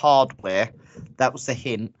generation hardware. That was the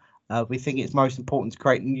hint. We think it's most important to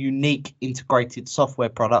create unique integrated software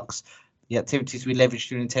products. The activities we leverage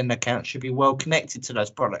through Nintendo account should be well connected to those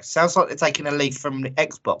products. Sounds like they're taking a leaf from the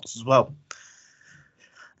Xbox as well.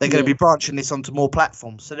 They're going to be branching this onto more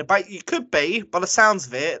platforms. So it could be, by the sounds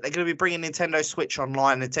of it, they're going to be bringing Nintendo Switch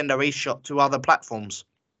Online, Nintendo eShop to other platforms.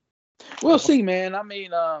 We'll see, man. I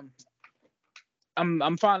mean,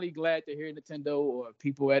 I'm finally glad to hear Nintendo or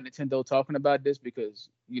people at Nintendo talking about this because,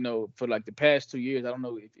 you know, for like the past 2 years, I don't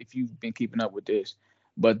know if you've been keeping up with this,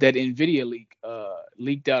 but that NVIDIA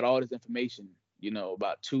leaked out all this information, you know,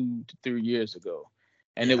 about 2 to 3 years ago.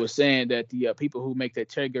 And it was saying that the people who make that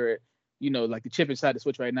Tegra, you know, like the chip inside the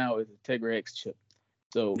Switch right now is a Tegra X chip.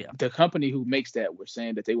 So the company who makes that were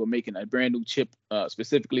saying that they were making a brand new chip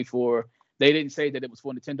specifically for. They didn't say that it was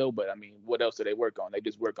for Nintendo, but I mean, what else do they work on? They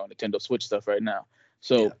just work on Nintendo Switch stuff right now.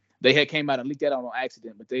 So they had came out and leaked that out on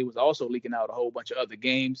accident, but they was also leaking out a whole bunch of other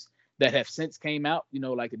games that have since came out. You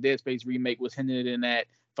know, like the Dead Space remake was hinted in that.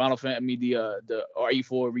 Final Fantasy, the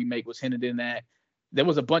RE4 remake was hinted in that. There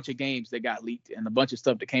was a bunch of games that got leaked and a bunch of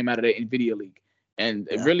stuff that came out of that NVIDIA leak. And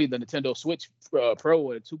really, the Nintendo Switch Pro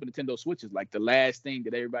or the Super Nintendo Switch is like the last thing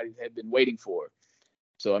that everybody had been waiting for.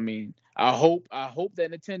 So I mean, I hope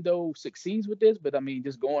that Nintendo succeeds with this. But I mean,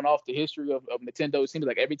 just going off the history of Nintendo, it seems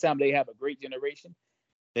like every time they have a great generation,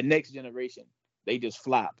 the next generation they just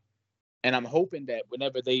flop. And I'm hoping that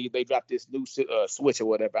whenever they drop this new Switch or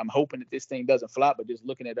whatever, I'm hoping that this thing doesn't flop. But just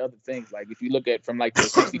looking at other things, like if you look at from like the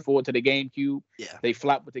 64 to the GameCube, they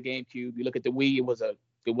flopped with the GameCube. You look at the Wii,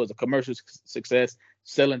 it was a commercial success,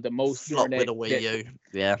 selling the most Flop with the Wii U.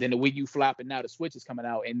 Yeah. Then the Wii U flop, and now the Switch is coming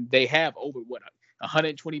out, and they have over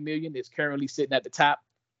 120 million is currently sitting at the top,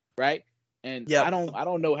 right? And I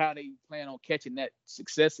don't know how they plan on catching that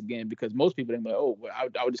success again, because most people think like, oh, well,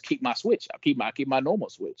 I would just keep my Switch. I'll keep my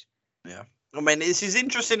normal Switch. Yeah. I mean, this is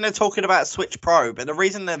interesting. They're talking about Switch Pro, but the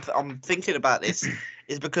reason that I'm thinking about this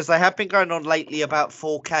is because they have been going on lately about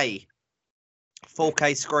 4K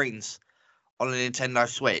screens on the Nintendo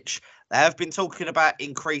Switch. They have been talking about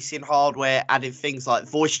increasing hardware, adding things like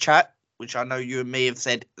voice chat, which I know you and me have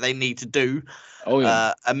said they need to do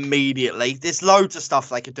immediately. There's loads of stuff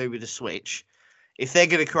they could do with the Switch. If they're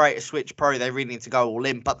going to create a Switch Pro, they really need to go all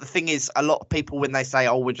in. But the thing is, a lot of people, when they say,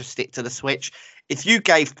 oh, we'll just stick to the Switch, if you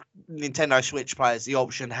gave Nintendo Switch players the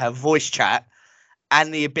option to have voice chat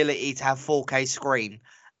and the ability to have 4K screen,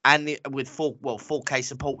 and with 4K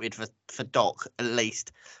supported for dock at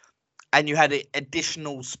least, and you had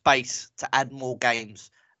additional space to add more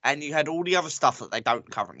games, and you had all the other stuff that they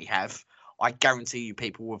don't currently have, I guarantee you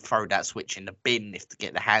people would throw that Switch in the bin if to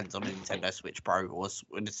get their hands on a Nintendo Switch Pro or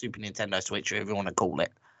the Super Nintendo Switch, whatever you want to call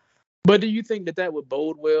it. But do you think that would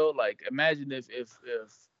bode well? Like, imagine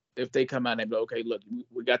if they come out and be like, okay, look,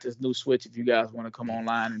 we got this new Switch. If you guys want to come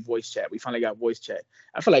online and voice chat, we finally got voice chat.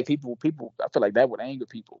 I feel like I feel like that would anger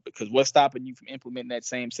people, because what's stopping you from implementing that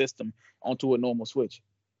same system onto a normal Switch?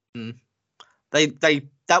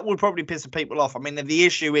 That would probably piss people off. I mean, the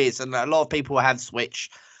issue is, and a lot of people have Switch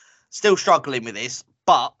still struggling with this,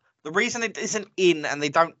 but the reason it isn't in and they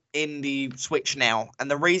don't in the Switch now, and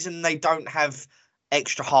the reason they don't have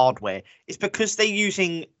extra hardware is because they're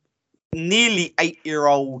using nearly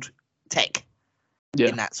 8-year-old tech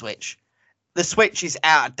in that Switch. The Switch is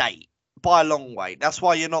out of date by a long way. That's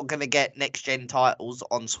why you're not going to get next gen titles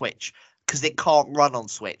on Switch, because it can't run on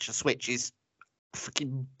Switch. The Switch is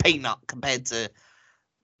freaking peanut compared to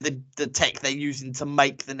the tech they're using to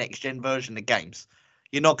make the next gen version of games.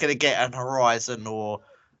 You're not going to get an Horizon or,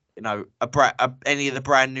 you know, any of the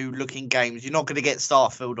brand new looking games. You're not going to get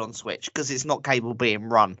Starfield on Switch because it's not capable of being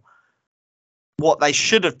run. What they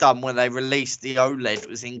should have done when they released the OLED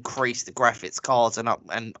was increase the graphics cards and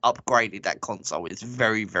upgraded that console. It's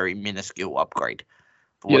very, very minuscule upgrade.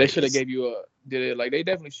 Yeah, they should have gave you they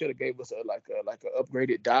definitely should have gave us a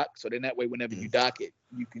upgraded dock. So then that way, whenever you dock it,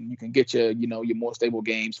 you can get your your more stable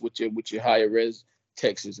games with your higher res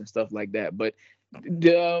textures and stuff like that. But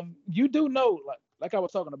you do know, like I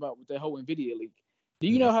was talking about with that whole NVIDIA leak. Do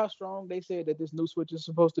you know how strong they said that this new Switch is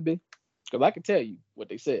supposed to be? Because I can tell you what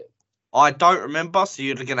they said. I don't remember, so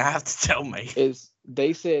you're gonna have to tell me.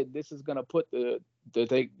 They said this is gonna put that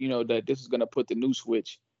this is gonna put the new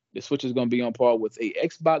Switch. The Switch is gonna be on par with a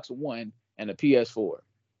Xbox One and a PS4.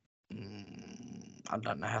 I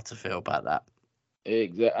don't know how to feel about that.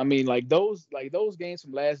 Exactly. I mean, like those games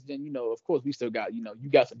from last gen. Of course, we still got you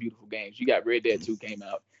got some beautiful games. You got Red Dead 2 came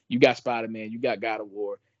out. You got Spider-Man. You got God of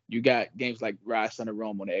War. You got games like Rise Son of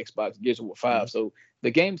Rome on the Xbox, Gears of War 5. So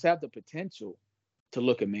the games have the potential to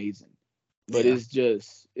look amazing. But it's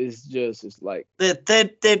like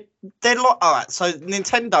they're like, all right. So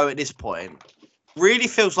Nintendo at this point really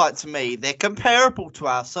feels like to me they're comparable to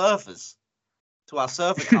our server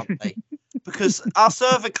company, because our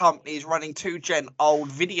server company is running 2-gen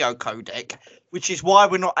old video codec, which is why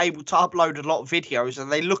we're not able to upload a lot of videos,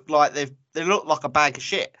 and they look like a bag of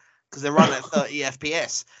shit because they're running at 30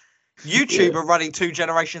 FPS. YouTube are running 2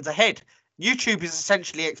 generations ahead. YouTube is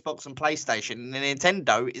essentially Xbox and PlayStation, and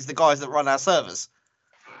Nintendo is the guys that run our servers.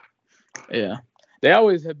 Yeah, they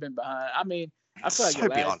always have been behind. I mean, I feel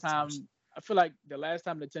like the last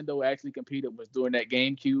time Nintendo actually competed was during that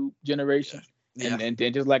GameCube generation. Yeah. And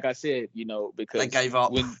then just like I said, because they gave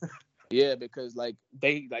up. Because the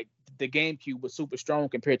GameCube was super strong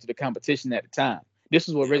compared to the competition at the time. This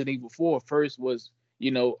is what Resident Evil 4 first was.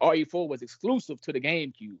 RE4 was exclusive to the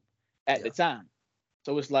GameCube at the time.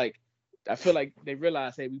 So it's like, I feel like they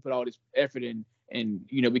realized, hey, we put all this effort in, and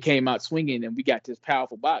we came out swinging, and we got this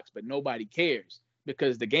powerful box, but nobody cares.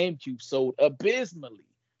 because the GameCube sold abysmally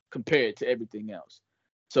compared to everything else.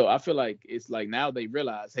 So I feel like it's like now they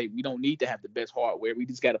realize, hey, we don't need to have the best hardware. We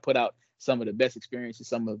just got to put out some of the best experiences,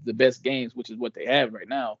 some of the best games, which is what they have right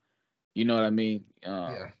now. You know what I mean?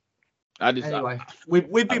 Yeah. Anyway,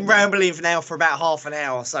 we've been rambling now for about half an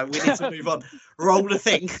hour, so we need to move on. Roll the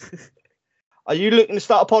thing. Are you looking to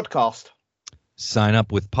start a podcast? Sign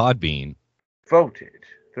up with Podbean. Voted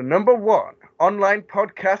the #1 online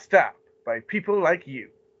podcast app by people like you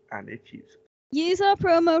and its users. Use our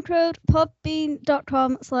promo code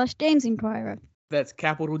podbean.com/GamesInquirer. That's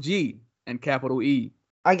capital G and capital E.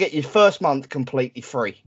 And get your first month completely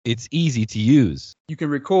free. It's easy to use. You can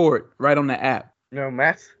record right on the app. No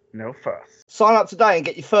mess, no fuss. Sign up today and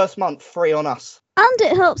get your first month free on us. And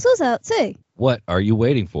it helps us out too. What are you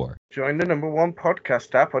waiting for? Join the #1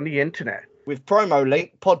 podcast app on the internet. With promo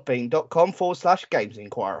link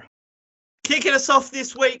podbean.com/GamesInquirer. Kicking us off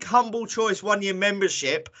this week, Humble Choice 1-year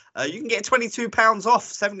membership. You can get £22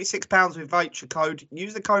 off, £76 with voucher code.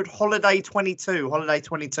 Use the code HOLIDAY22.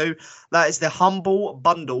 HOLIDAY22. That is the Humble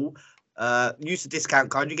Bundle. Use the discount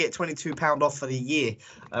code. You get £22 off for the year.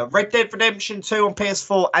 Red Dead Redemption 2 on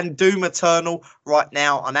PS4 and Doom Eternal right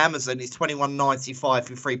now on Amazon is $21.95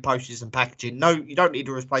 with free postage and packaging. No, you don't need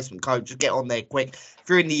a replacement code. Just get on there quick. If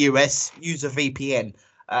you're in the US, use a VPN.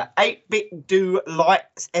 8-bit Do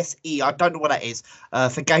Lite SE, I don't know what that is,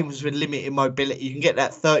 for gamers with limited mobility. You can get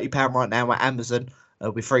that £30 right now at Amazon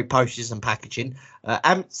with free postage and packaging.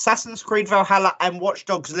 Assassin's Creed Valhalla and Watch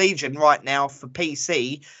Dogs Legion right now for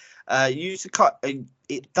PC. Use the code.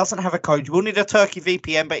 It doesn't have a code. You will need a Turkey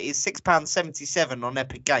VPN, but it's £6.77 on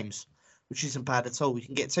Epic Games, which isn't bad at all. You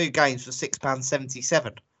can get 2 games for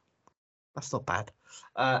 £6.77. That's not bad.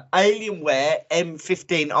 Alienware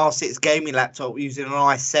M15 R6 gaming laptop using an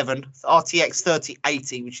i7 RTX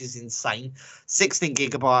 3080, which is insane.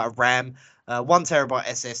 16GB of RAM, 1TB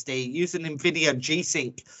SSD, using NVIDIA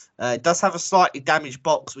G-Sync. It does have a slightly damaged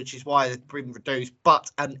box, which is why it's been reduced,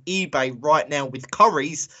 but on eBay right now with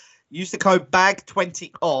Currys, use the code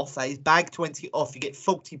BAG20OFF. That is BAG20 off. You get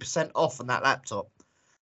 40% off on that laptop.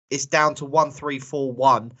 It's down to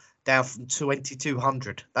 1341. Down from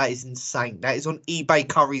 2200. That is insane. That is on eBay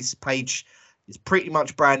Currys page. It's pretty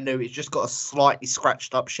much brand new. It's just got a slightly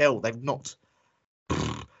scratched up shell. They've knocked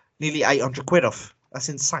nearly 800 quid off. That's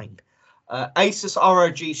insane. Asus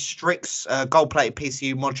ROG Strix gold plated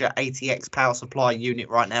PCU modular ATX power supply unit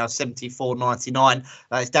right now $74.99.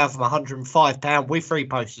 That is down from £105 with free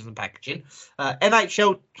posters and packaging.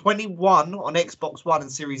 NHL 21 on Xbox One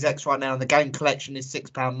and Series X right now, and the game collection is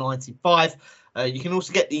 £6.95. You can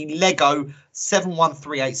also get the Lego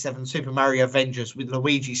 71387 Super Mario Avengers with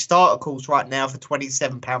Luigi starter calls right now for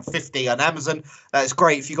 £27.50 on Amazon. That's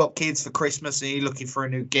great if you've got kids for Christmas and you're looking for a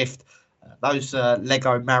new gift. Those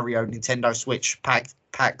Lego Mario Nintendo Switch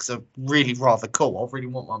packs are really rather cool. I really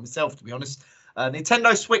want one myself, to be honest.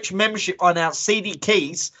 Nintendo Switch membership right now, CD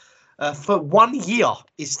keys for 1 year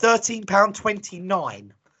is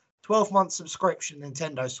 £13.29. 12-month subscription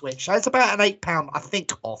Nintendo Switch. So it's about an £8, I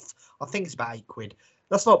think, off. I think it's about £8.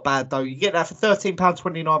 That's not bad, though. You get that for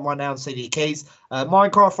 £13.29 right now on CD keys.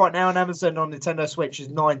 Minecraft right now on Amazon on Nintendo Switch is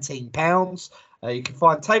 £19. You can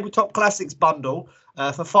find Tabletop Classics bundle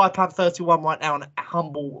for £5.31 right now on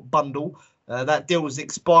Humble Bundle. That deal is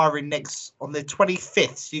expiring on the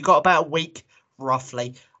 25th. So you've got about a week,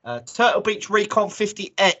 roughly. Turtle Beach Recon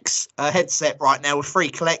 50X headset right now with free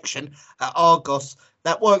collection at Argos.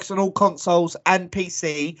 That works on all consoles and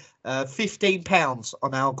PC. £15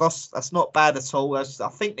 on Argos. That's not bad at all. I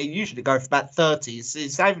think they usually go for about 30.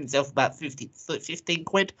 It's saving itself about 15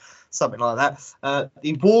 quid, something like that.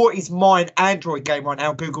 The War Is Mine Android game right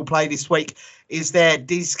now, Google Play this week, is their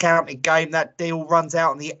discounted game. That deal runs out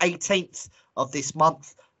on the 18th of this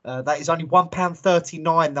month. That is only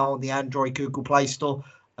 £1.39 though on the Android Google Play Store.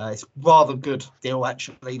 It's rather good deal,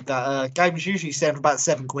 actually. The game is usually selling for about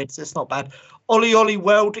 7 quid, so it's not bad. Ollie Ollie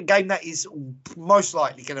World, a game that is most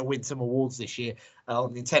likely going to win some awards this year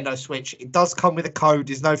on Nintendo Switch. It does come with a code.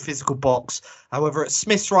 There's no physical box. However, at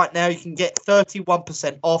Smith's right now, you can get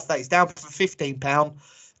 31% off. That is down from £15,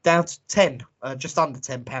 down to 10, just under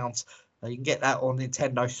 £10. You can get that on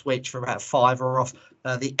Nintendo Switch for about £5 or off.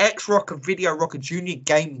 The X-Rock and Video Rocker Junior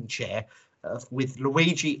gaming chair with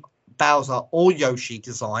Luigi, Bowser or Yoshi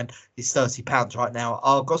design is £30 right now.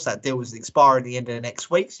 Argos, that deal is expiring at the end of the next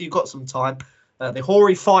week, so you've got some time. The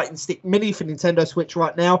Hori Fighting Stick Mini for Nintendo Switch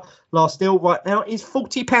right now, last deal right now, is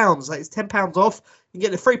 £40. That is £10 off. You can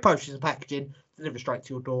get the free posters and packaging delivered straight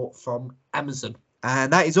to your door from Amazon.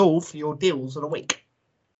 And that is all for your deals of the week.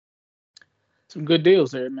 Some good deals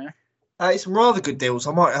there, man. It's some rather good deals.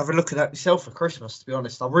 I might have a look at that myself for Christmas, to be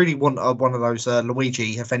honest. I really want one of those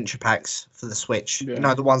Luigi adventure packs for the Switch. Yeah. You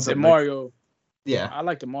know, the ones The that Mario. Yeah. I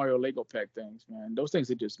like the Mario Lego pack things, man. Those things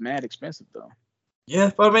are just mad expensive, though.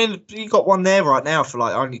 Yeah, but I mean, you got one there right now for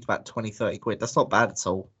like only about 20, 30 quid. That's not bad at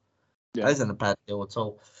all. Yeah. That isn't a bad deal at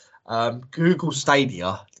all. Google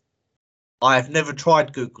Stadia. I have never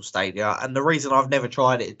tried Google Stadia, and the reason I've never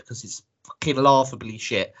tried it is because it's fucking laughably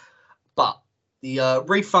shit. But the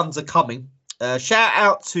refunds are coming. Shout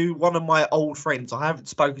out to one of my old friends. I haven't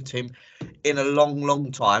spoken to him in a long,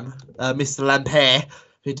 long time. Mr. Lampere,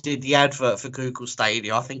 who did the advert for Google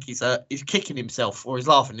Stadia. I think he's kicking himself or he's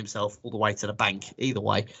laughing himself all the way to the bank. Either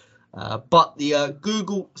way. But the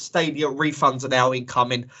Google Stadia refunds are now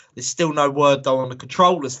incoming. There's still no word though on the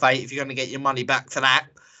controller's fate if you're going to get your money back for that.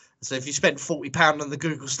 So if you spend £40 on the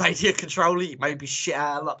Google Stadia controller, you may be shit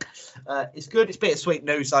out of luck. It's good. It's bittersweet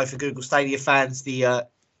news though for Google Stadia fans. The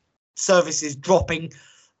service is dropping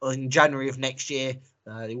in January of next year.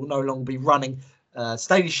 It will no longer be running.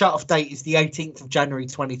 Stadia shut-off date is the 18th of January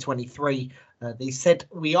 2023. They said,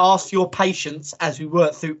 we ask your patience as we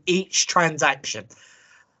work through each transaction.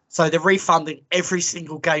 So they're refunding every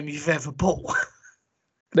single game you've ever bought.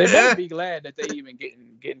 They better be glad that they even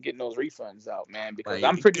getting those refunds out, man. Because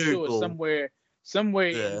I'm pretty sure somewhere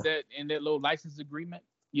in that little license agreement,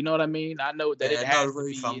 you know what I mean? I know that it has to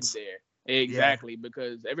be in there. Exactly,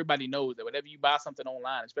 because everybody knows that whenever you buy something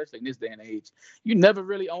online, especially in this day and age, you never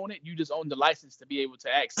really own it. You just own the license to be able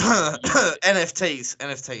to access it. NFTs.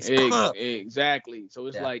 Exactly. So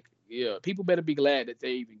it's like, yeah, people better be glad that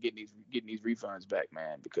they even getting these refunds back,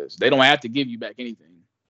 man, because they don't have to give you back anything.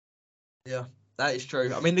 Yeah, that is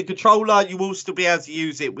true. I mean, the controller, you will still be able to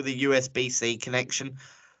use it with a USB-C connection.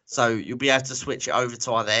 So you'll be able to switch it over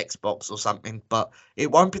to either Xbox or something, but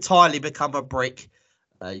it won't entirely become a brick.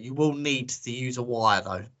 You will need to use a wire,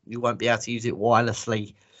 though. You won't be able to use it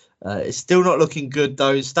wirelessly. It's still not looking good,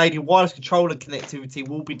 though. Stadia wireless controller connectivity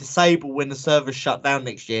will be disabled when the servers shut down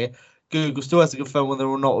next year. Google still has to confirm whether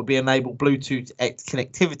or not it will be enabled Bluetooth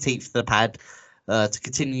connectivity for the pad to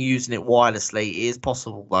continue using it wirelessly. It is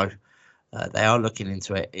possible, though. They are looking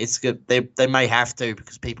into it. It's good. They may have to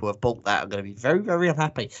because people have bought that are going to be very, very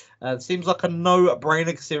unhappy. It seems like a no-brainer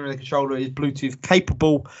considering the controller is Bluetooth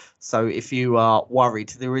capable. So if you are worried,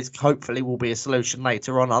 there is hopefully will be a solution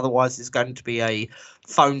later on. Otherwise, it's going to be a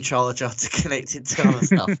phone charger to connect it to other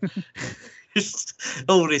stuff.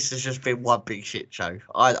 All this has just been one big shit show.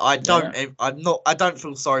 I don't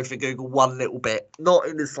feel sorry for Google one little bit, not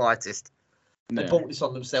in the slightest. They bought this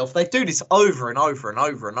on themselves. They do this over and over and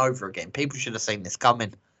over and over again. People should have seen this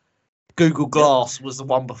coming. Google Glass was the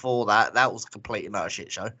one before that. That was a complete and utter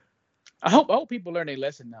shit show. I hope people learn a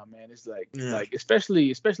lesson now, man. It's like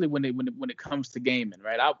especially when it comes to gaming,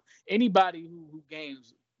 right? Anybody who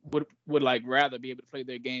games would like rather be able to play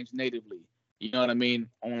their games natively. You know what I mean?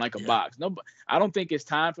 On like a box. No, I don't think it's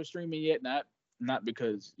time for streaming yet. Not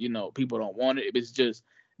because people don't want it. It's just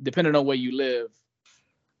depending on where you live.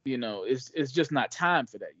 It's just not time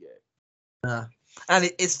for that yet.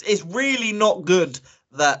 And it's really not good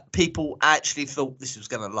that people actually thought this was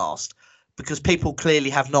going to last, because people clearly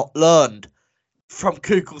have not learned from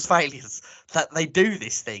Google's failures that they do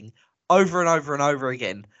this thing over and over and over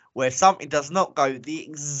again, where something does not go the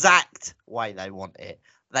exact way they want it,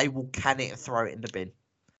 they will can it and throw it in the bin.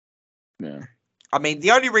 Yeah. I mean, the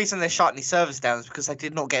only reason they're shutting these servers down is because they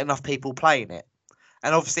did not get enough people playing it.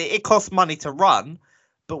 And obviously it costs money to run.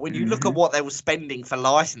 But when you look at what they were spending for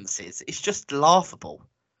licenses, it's just laughable.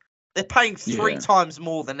 They're paying 3 times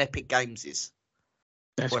more than Epic Games is.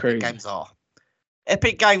 That's crazy. Epic Games are.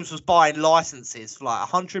 Epic Games was buying licenses for like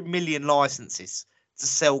 100 million licenses to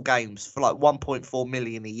sell games for like 1.4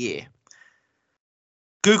 million a year.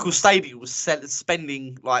 Google Stadia was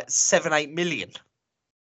spending like 7-8 million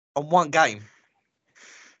on one game.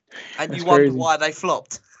 And you wonder why they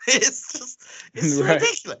flopped. It's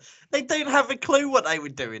ridiculous. They don't have a clue what they were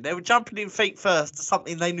doing. They were jumping in feet first to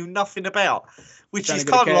something they knew nothing about, which is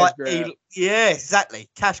kind of like, exactly,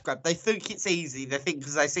 cash grab. They think it's easy. They think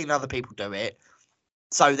because they've seen other people do it,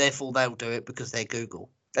 so therefore they'll do it because they're Google.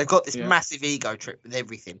 They've got this massive ego trip with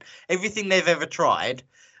everything. Everything they've ever tried,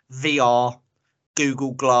 VR,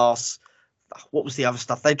 Google Glass. What was the other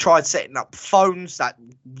stuff? They tried setting up phones. That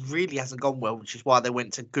really hasn't gone well, which is why they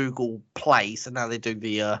went to Google Play. So now they do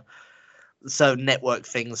the network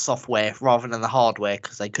thing, the software, rather than the hardware,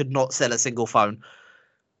 because they could not sell a single phone.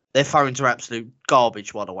 Their phones are absolute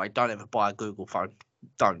garbage, by the way. Don't ever buy a Google phone.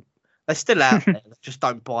 Don't. They're still out there. Just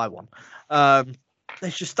don't buy one.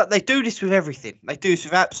 They do this with everything. They do this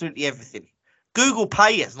with absolutely everything. Google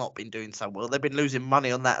Pay has not been doing so well. They've been losing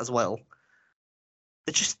money on that as well.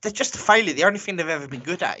 they're just a failure. The only thing they've ever been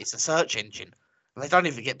good at is a search engine, and they don't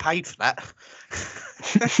even get paid for that.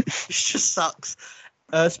 It just sucks.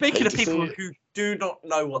 Speaking of people who do not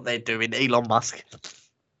know what they're doing, Elon Musk.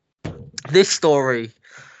 This story.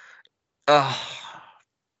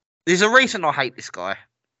 There's a reason I hate this guy.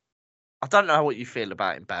 I don't know what you feel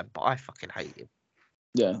about him, Bam, but I fucking hate him.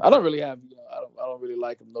 Yeah, I don't really have. I don't really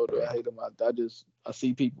like him. Nor do I hate him. I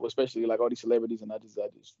see people, especially like all these celebrities, and I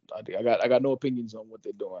got no opinions on what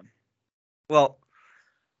they're doing. Well,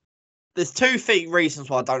 there's two reasons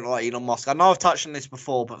why I don't like Elon Musk. I know I've touched on this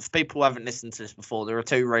before, but for people who haven't listened to this before, there are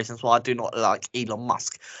two reasons why I do not like Elon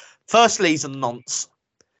Musk. Firstly, he's a nonce.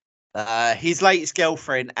 His latest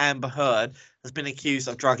girlfriend, Amber Heard, has been accused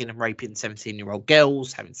of drugging and raping 17-year-old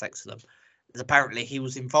girls, having sex with them. Apparently, he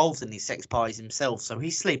was involved in these sex parties himself, so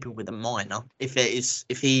he's sleeping with a minor. If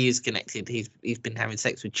he is connected, he's been having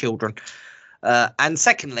sex with children. And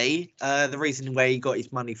secondly, the reason where he got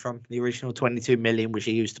his money from, the original 22 million, which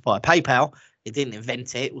he used to buy PayPal, he didn't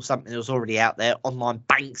invent it. It was something that was already out there. Online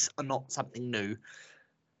banks are not something new.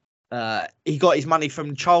 He got his money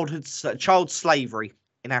from child slavery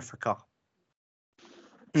in Africa.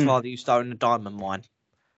 His father used to own a diamond mine.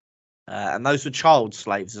 And those were child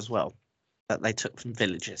slaves as well, that they took from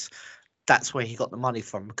villages. That's where he got the money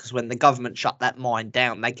from, because when the government shut that mine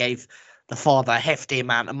down, they gave the father a hefty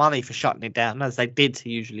amount of money for shutting it down, as they did to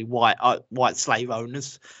usually white slave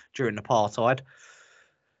owners during apartheid.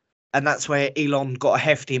 And that's where Elon got a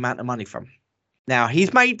hefty amount of money from. Now,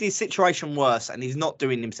 he's made this situation worse, and he's not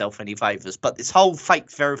doing himself any favours. But this whole fake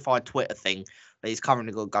verified Twitter thing that he's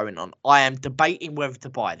currently got going on, I am debating whether to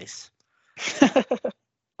buy this.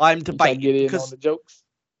 I'm debating because on the jokes.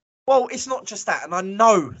 Well, it's not just that, and I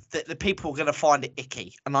know that the people are going to find it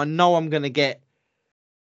icky, and I know I'm going to get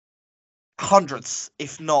hundreds,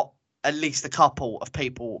 if not at least a couple of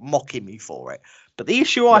people mocking me for it. But the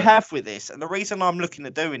issue I have with this, and the reason I'm looking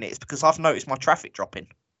at doing it, is because I've noticed my traffic dropping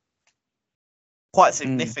quite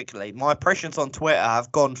significantly. My impressions on Twitter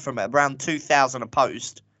have gone from around 2,000 a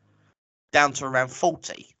post down to around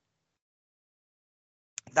 40.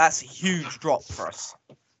 That's a huge drop for us.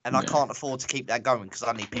 And I can't afford to keep that going because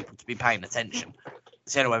I need people to be paying attention.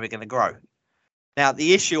 It's the only way we're going to grow. Now,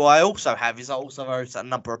 the issue I also have is there's a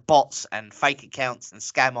number of bots and fake accounts and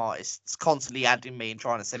scam artists constantly adding me and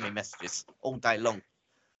trying to send me messages all day long.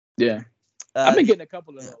 Yeah. I've been getting a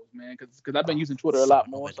couple of those, man, because I've been using Twitter a lot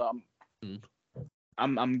more. So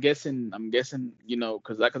I'm guessing, you know,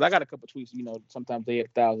 because I got a couple tweets, you know, sometimes they get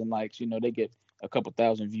 1,000 likes, you know, they get a couple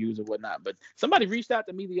thousand views or whatnot. But somebody reached out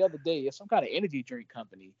to me the other day. It's some kind of energy drink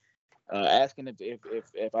company, asking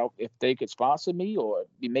if they could sponsor me or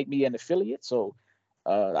make me an affiliate. So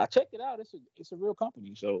I checked it out. It's a real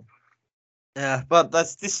company. So yeah, but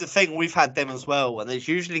this is the thing, we've had them as well, and it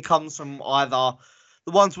usually comes from either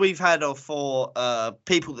the ones we've had are for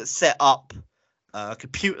people that set up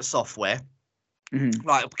computer software.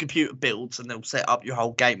 Like computer builds, and they'll set up your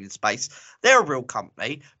whole gaming space. They're a real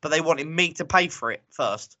company, but they wanted me to pay for it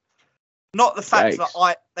first. Not the fact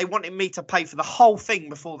that they wanted me to pay for the whole thing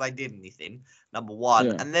before they did anything, number one.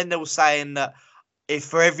 Yeah. And then they were saying that if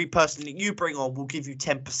for every person that you bring on, we'll give you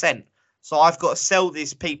 10%. So I've got to sell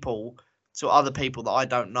these people to other people that I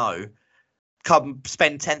don't know. Come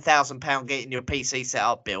spend £10,000 getting your PC set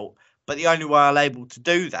up built. But the only way I'm able to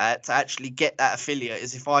do that, to actually get that affiliate,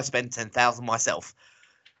 is if I spend 10,000 myself.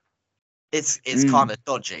 It's kind of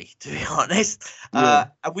dodgy, to be honest. And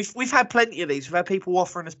we've had plenty of these. We've had people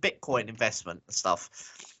offering us Bitcoin investment and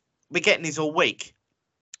stuff. We're getting these all week.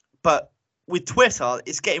 But with Twitter,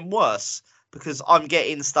 it's getting worse because I'm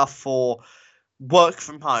getting stuff for work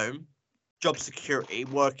from home, job security,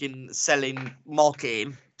 selling,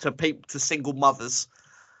 marketing to single mothers.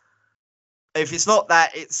 If it's not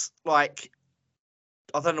that, it's like,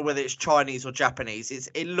 I don't know whether it's Chinese or Japanese.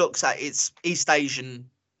 It looks at it's East Asian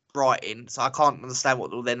writing, so I can't understand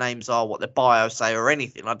what all their names are, what their bios say, or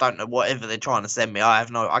anything. I don't know whatever they're trying to send me.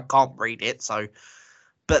 I can't read it. So,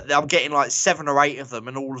 but I'm getting like 7 or 8 of them,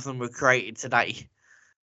 and all of them were created today,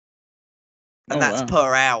 and that's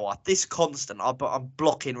per hour. This constant. I'm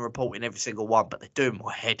blocking and reporting every single one, but they're doing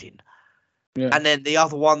my head in. Yeah. And then the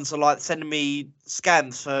other ones are like sending me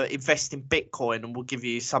scams for investing Bitcoin, and we'll give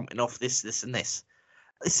you something off this, and this.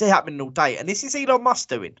 This is happening all day, and this is Elon Musk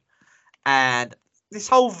doing. And this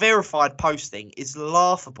whole verified posting is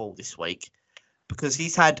laughable this week because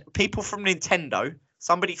he's had people from Nintendo.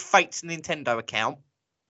 Somebody faked a Nintendo account.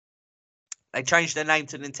 They changed their name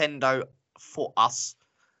to Nintendo for us.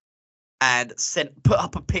 And put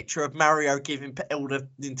up a picture of Mario giving all the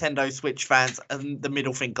Nintendo Switch fans the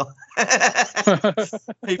middle finger.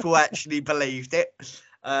 People actually believed it.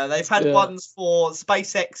 They've had ones for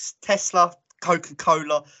SpaceX, Tesla,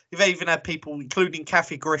 Coca-Cola. They've even had people, including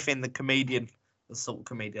Kathy Griffin, the comedian, the sort of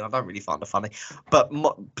comedian. I don't really find her funny, but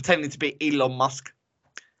pretending to be Elon Musk.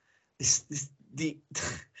 This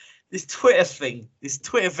Twitter thing, this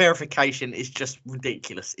Twitter verification is just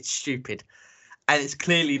ridiculous. It's stupid, and it's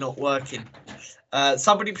clearly not working.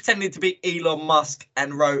 Somebody pretended to be Elon Musk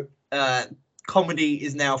and wrote, "Comedy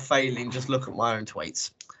is now failing. Just look at my own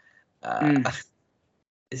tweets."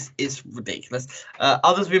 It's ridiculous.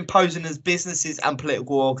 Others have been posing as businesses and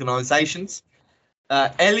political organisations.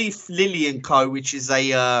 Eli Lilly and Co., which is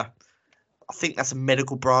I think that's a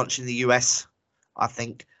medical branch in the US. I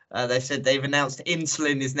think they said they've announced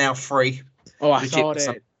insulin is now free. Oh, I saw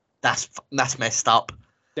that. That's messed up.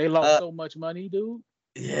 They lost so much money, dude.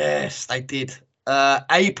 Yes, they did.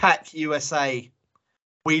 APAC USA,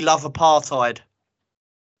 we love apartheid.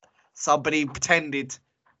 Somebody pretended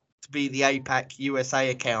to be the APAC USA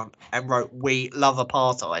account and wrote, "We love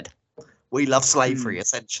apartheid. We love slavery,"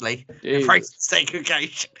 essentially. Embrace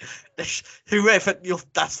segregation. That's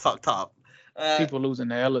fucked up. People losing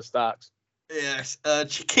their hella stocks. Yes.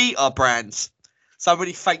 Chiquita brands.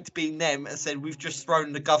 Somebody faked being them and said, "We've just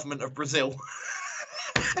thrown the government of Brazil."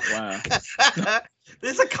 Wow.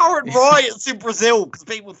 There's a current riots in Brazil because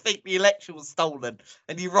people think the election was stolen.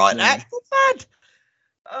 And you write that? Bad.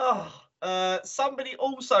 Oh, somebody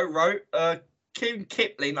also wrote, Kim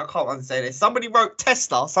Kipling, I can't understand this. Somebody wrote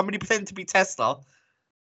Tesla. Somebody pretended to be Tesla.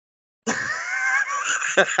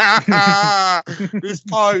 This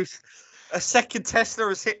post. A second Tesla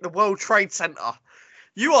has hit the World Trade Center.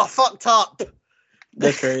 You are fucked up.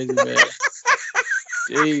 That's crazy, man.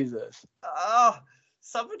 Jesus.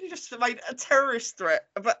 Somebody just made a terrorist threat.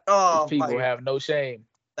 But people have no shame.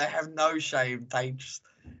 They have no shame.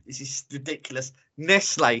 This is ridiculous.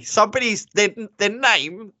 Nestle. Somebody's their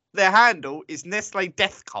name, their handle is Nestle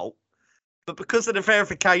Death Cult, but because of the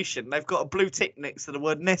verification, they've got a blue tick next to the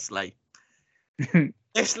word Nestle.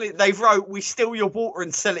 Nestle. They wrote, "We steal your water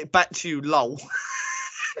and sell it back to you, lol."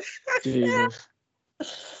 Jesus.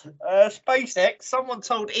 SpaceX. Someone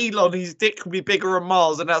told Elon his dick could be bigger on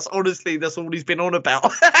Mars, and that's all he's been on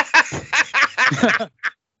about.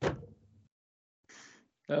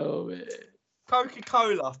 Oh man.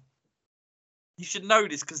 Coca-Cola. You should know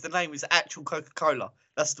this because the name is actual Coca-Cola.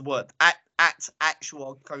 That's the word. At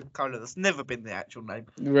actual Coca-Cola. That's never been the actual name.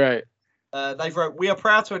 Right. They wrote, "We are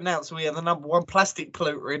proud to announce we are the #1 plastic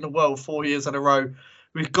polluter in the world 4 years in a row.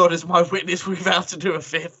 With God as my witness, we've vowed to do a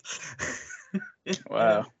fifth."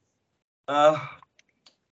 Wow.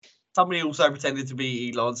 Somebody also pretended to be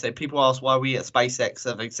Elon, said, "People ask why we at SpaceX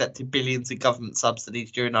have accepted billions in government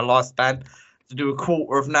subsidies during our lifespan to do a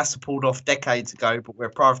quarter of NASA pulled off decades ago, but we're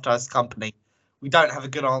a privatised company. We don't have a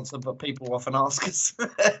good answer, but people often ask us."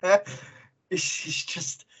 It's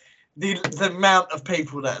just the amount of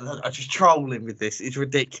people that are just trolling with this is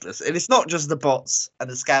ridiculous. And it's not just the bots and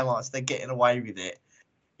the scam artists, they're getting away with it.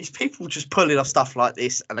 It's people just pulling off stuff like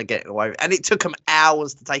this and they're getting away with it. And it took them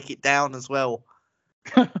hours to take it down as well.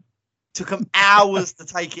 Took them hours to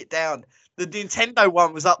take it down. The Nintendo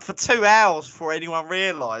one was up for 2 hours before anyone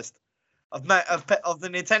realised. Of the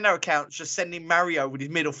Nintendo account just sending Mario with his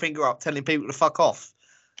middle finger up, telling people to fuck off.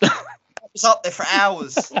 It was up there for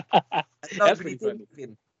hours. That's pretty funny.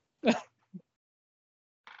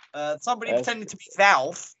 Somebody pretended to be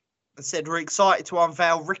Valve and said, "We're excited to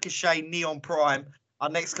unveil Ricochet Neon Prime, our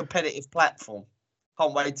next competitive platform.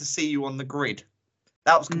 Can't wait to see you on the grid."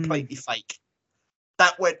 That was completely fake.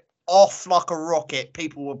 That went off like a rocket.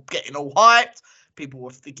 People were getting all hyped. People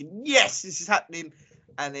were thinking, "Yes, this is happening."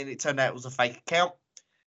 And then it turned out it was a fake account.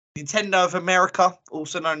 Nintendo of America,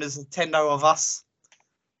 also known as Nintendo of Us,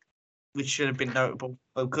 which should have been notable,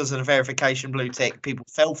 but because of the verification blue tick, people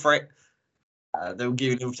fell for it. They were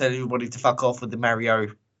telling everybody to fuck off with the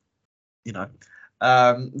Mario,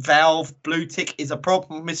 Valve blue tick is a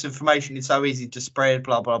problem. Misinformation is so easy to spread.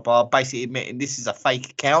 Blah blah blah. Basically admitting this is a fake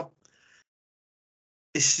account.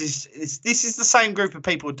 This is the same group of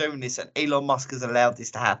people doing this, and Elon Musk has allowed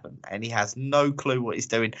this to happen, and he has no clue what he's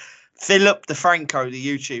doing. Philip DeFranco, the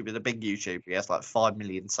YouTuber, the big YouTuber, he has like 5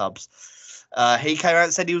 million subs. He came out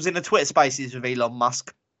and said he was in the Twitter Spaces with Elon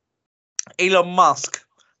Musk. Elon Musk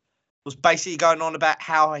was basically going on about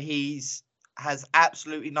how has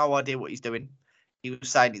absolutely no idea what he's doing. He was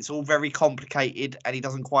saying it's all very complicated and he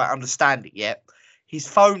doesn't quite understand it yet. His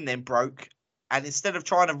phone then broke, and instead of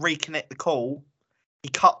trying to reconnect the call, he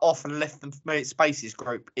cut off and left the Spaces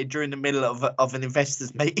group during the middle of an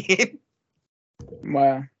investors meeting.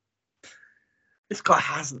 Wow. This guy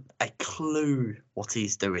hasn't a clue what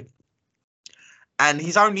he's doing. And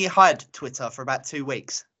he's only had Twitter for about 2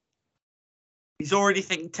 weeks. He's already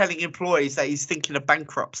telling employees that he's thinking of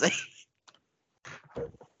bankruptcy.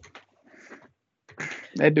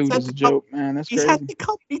 That dude is a joke, man. That's He's crazy. had the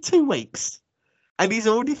company 2 weeks, and he's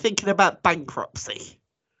already thinking about bankruptcy.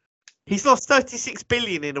 He's lost 36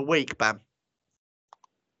 billion in a week, Bam.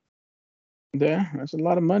 Yeah, that's a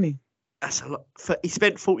lot of money. That's a lot. He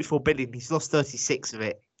spent 44 billion. He's lost 36 of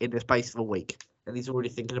it in the space of a week, and he's already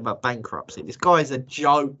thinking about bankruptcy. This guy's a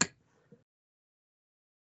joke.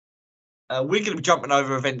 We're going to be jumping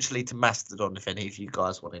over eventually to Mastodon if any of you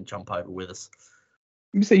guys want to jump over with us.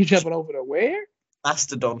 You say you jumping over to where?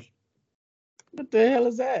 Mastodon. What the hell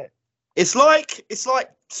is that? It's like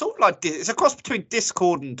sort of like it's a cross between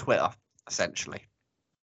Discord and Twitter, essentially.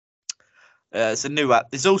 It's a new app.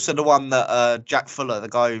 There's also the one that Jack Fuller, the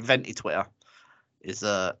guy who invented Twitter, is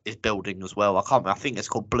building as well. I think it's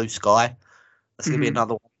called Blue Sky. That's gonna be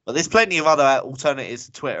another one. But there's plenty of other alternatives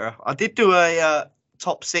to Twitter. I did do a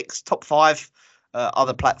top 5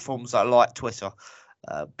 other platforms that I like Twitter.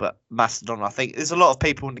 But Mastodon, I think there's a lot of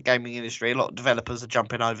people in the gaming industry, a lot of developers are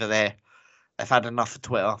jumping over there. They've had enough of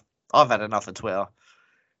Twitter. I've had enough of Twitter.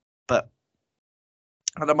 But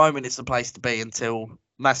at the moment, it's the place to be until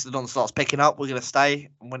Mastodon starts picking up. We're going to stay.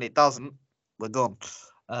 And when it doesn't, we're gone.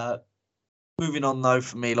 Moving on, though,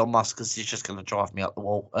 from Elon Musk, because he's just going to drive me up the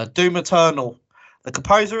wall. Doom Eternal. The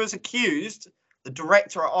composer has accused the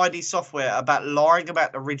director at ID Software about lying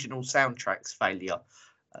about the original soundtrack's failure.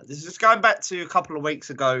 This is going back to a couple of weeks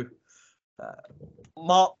ago.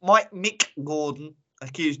 Mick Gordon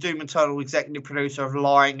accused Doom Eternal executive producer of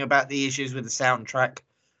lying about the issues with the soundtrack.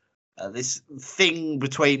 This thing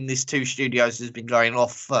between these two studios has been going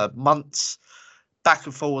off for months, back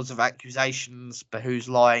and forwards of accusations, but who's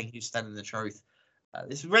lying, who's telling the truth.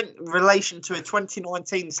 This is in relation to a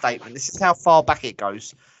 2019 statement. This is how far back it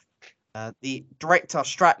goes. The director,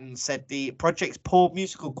 Stratton, said the project's poor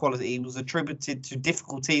musical quality was attributed to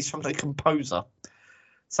difficulties from the composer.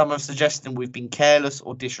 Some have suggested we've been careless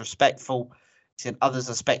or disrespectful. He said others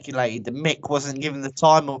have speculated that Mick wasn't given the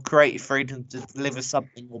time or creative freedom to deliver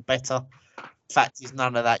something more better. The fact is,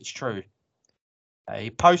 none of that is true. He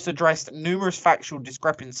post addressed numerous factual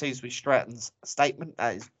discrepancies with Stratton's statement,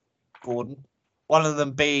 that is Gordon. One of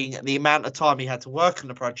them being the amount of time he had to work on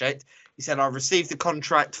the project. He said, I received the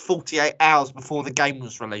contract 48 hours before the game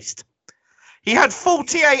was released. He had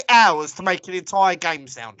 48 hours to make an entire game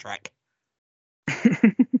soundtrack.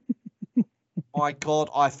 My God,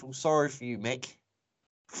 I feel sorry for you, Mick.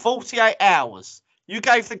 48 hours. You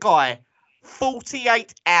gave the guy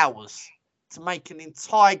 48 hours to make an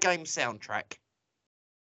entire game soundtrack.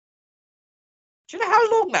 Do you know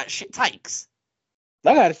how long that shit takes?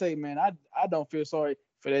 I gotta say, man, I don't feel sorry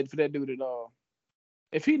for that dude at all.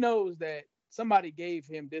 If he knows that somebody gave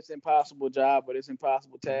him this impossible job or this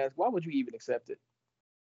impossible task, why would you even accept it?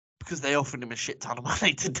 Because they offered him a shit ton of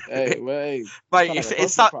money to do Hey, it. well, hey, Mate,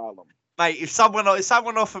 it's a problem. Mate, if someone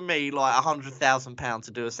offered me like £100,000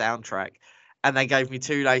 to do a soundtrack, and they gave me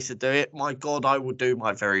 2 days to do it, my God, I would do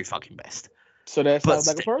my very fucking best. So that sounds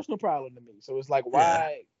like a personal problem to me. So it's like,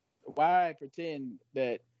 why pretend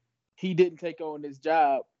that he didn't take on this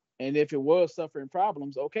job, and if it was suffering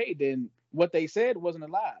problems, okay, then what they said wasn't a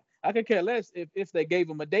lie. I could care less if they gave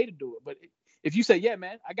him a day to do it. But if you say, yeah,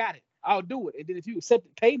 man, I got it, I'll do it, and then if you accept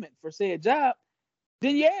the payment for said job,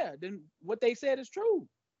 then yeah, then what they said is true.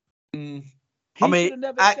 I mean,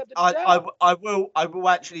 I will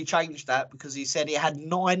actually change that, because he said he had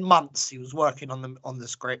 9 months he was working on the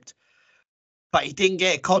script, but he didn't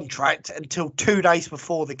get a contract until 2 days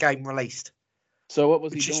before the game released. So what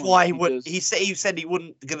was he doing? Which is why he said he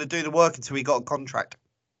wasn't going to do the work until he got a contract.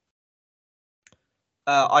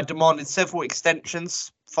 I demanded several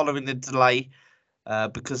extensions following the delay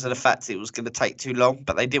because of the fact it was going to take too long,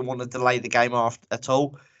 but they didn't want to delay the game at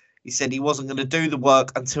all. He said he wasn't going to do the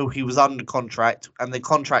work until he was under contract, and the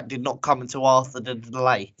contract did not come until after the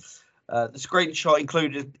delay. The screenshot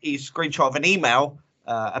included a screenshot of an email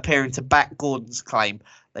appearing to back Gordon's claim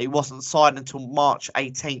that he wasn't signed until March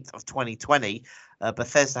 18th of 2020.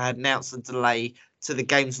 Bethesda had announced the delay to the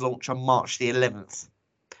game's launch on March the 11th.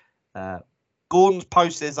 Gordon's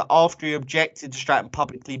post says that after he objected to Stratton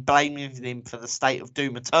publicly blaming him for the state of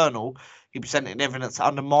Doom Eternal, he presented evidence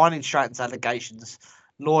undermining Stratton's allegations.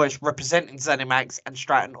 Lawyers representing ZeniMax and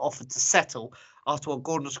Stratton offered to settle after what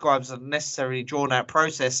Gordon describes as a necessarily drawn-out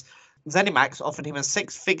process. ZeniMax offered him a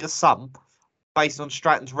 6-figure sum based on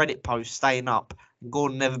Stratton's Reddit post staying up, and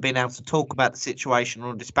Gordon never been able to talk about the situation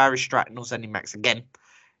or disparage Stratton or ZeniMax again.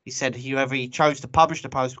 He said whoever he chose to publish the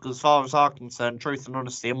post, because as far as I'm concerned, truth and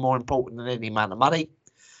honesty are more important than any amount of money.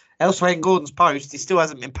 Elsewhere in Gordon's post, he still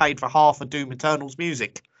hasn't been paid for half of Doom Eternal's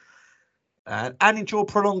music. and endure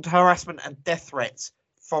prolonged harassment and death threats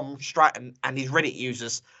from Stratton and his Reddit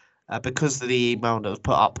users because of the email that was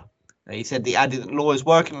put up. He said the added that lawyers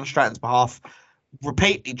working on Stratton's behalf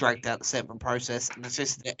repeatedly dragged out the settlement process and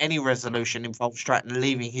insisted that any resolution involved Stratton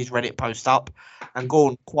leaving his Reddit post up and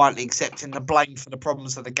Gorn quietly accepting the blame for the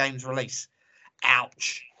problems of the game's release.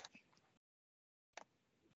 Ouch.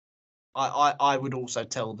 I would also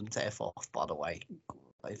tell them to F off, by the way,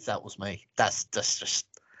 if that was me. That's just...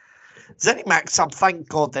 ZeniMax, thank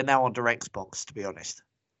God they're now under Xbox, to be honest.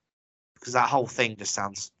 Because that whole thing just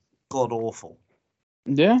sounds god-awful.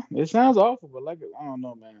 Yeah, it sounds awful, but like I don't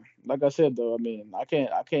know, man. Like I said though, I mean, I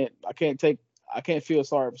can't feel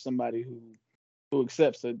sorry for somebody who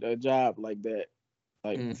accepts a job like that.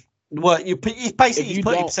 Like, well, you basically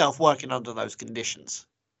put himself working under those conditions,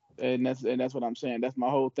 and that's what I'm saying. That's my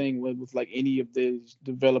whole thing with like any of these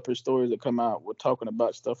developer stories that come out. We're talking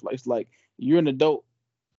about stuff like it's like you're an adult.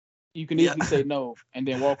 You can easily say no and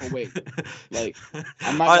then walk away. Like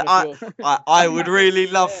I'm not I would really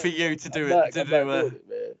love for you to do it.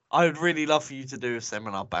 I would really love for you to do a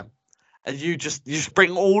seminar, Bam, and you just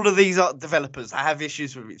bring all of these developers that have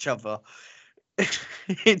issues with each other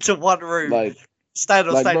into one room. Like stand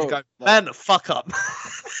on stage and go, man, fuck up.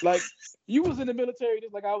 Like you was in the military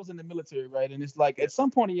just like I was in the military, right? And it's like at some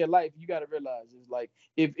point in your life you got to realize it's like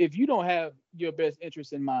if you don't have your best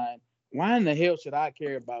interest in mind, why in the hell should I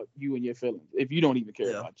care about you and your feelings if you don't even care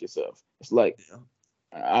about yourself? It's like,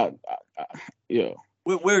 we're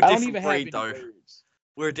a different breed, though.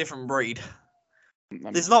 We're a different breed.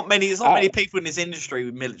 There's not many people in this industry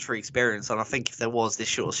with military experience, and I think if there was, this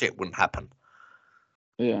sort of shit wouldn't happen.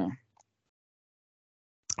 Yeah.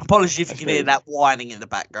 Apologies if you can hear that whining in the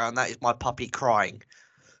background. That is my puppy crying.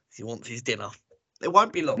 He wants his dinner. It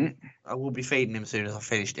won't be long. I will be feeding him as soon as I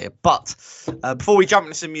finish it. But before we jump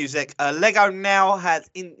into some music, Lego now has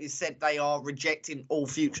said they are rejecting all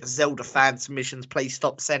future Zelda fan submissions. Please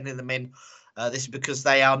stop sending them in. This is because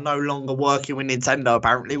they are no longer working with Nintendo,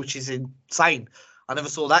 apparently, which is insane. I never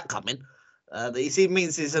saw that coming. It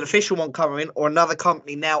means there's an official one coming, or another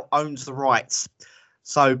company now owns the rights.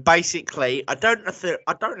 So basically, I don't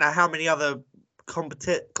know how many other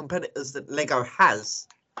competitors that Lego has.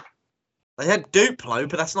 They had Duplo,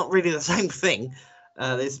 but that's not really the same thing.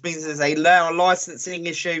 This means there's a licensing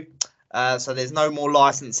issue. So there's no more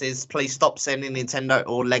licenses. Please stop sending Nintendo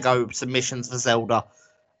or Lego submissions for Zelda.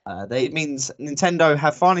 It means Nintendo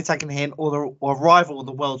have finally taken a hint, or rival of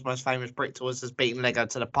the world's most famous brick toys has beaten Lego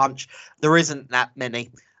to the punch. There isn't that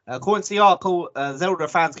many. According to the article, Zelda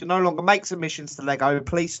fans can no longer make submissions to Lego.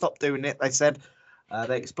 Please stop doing it, they said.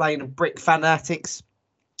 They explain Brick Fanatics.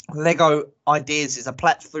 Lego Ideas is a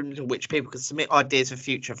platform in which people can submit ideas for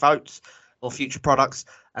future votes or future products,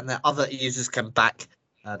 and that other users can back.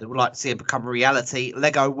 They would like to see it become a reality.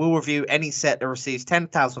 Lego will review any set that receives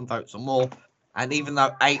 10,000 votes or more. And even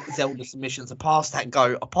though 8 Zelda submissions are past that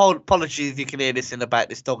go, apologies if you can hear this in the back.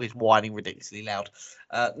 This dog is whining ridiculously loud.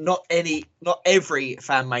 Not every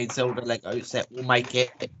fan-made Zelda Lego set will make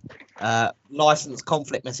it. License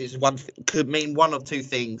conflict message could mean one of two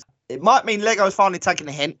things. It might mean Lego's finally taking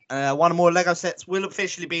a hint. One or more Lego sets will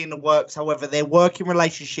officially be in the works. However, their working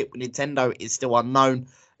relationship with Nintendo is still unknown.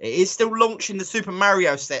 It is still launching the Super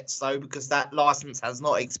Mario sets, though, because that license has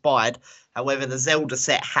not expired. However, the Zelda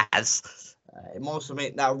set has. It must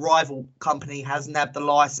admit that a rival company has nabbed the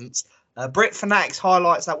license. Brick Fanatics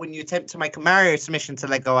highlights that when you attempt to make a Mario submission to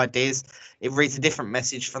Lego Ideas, it reads a different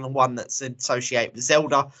message from the one that's associated with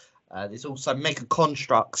Zelda. There's also Mega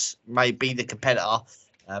Constructs may be the competitor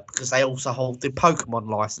because they also hold the Pokemon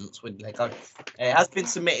license with Lego. It has been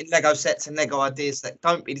submitting Lego sets and Lego Ideas that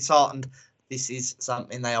don't be disheartened. This is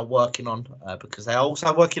something they are working on because they are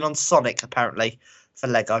also working on Sonic, apparently, for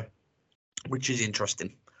Lego, which is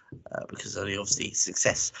interesting. Because of the obviously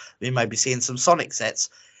success, we may be seeing some Sonic sets.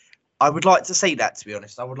 I would like to see that, to be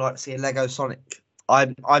honest. I would like to see a Lego Sonic.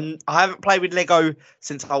 I haven't played with Lego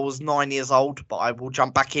since I was 9 years old, but I will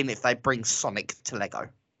jump back in if they bring Sonic to Lego.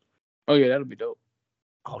 Oh yeah, that'll be dope.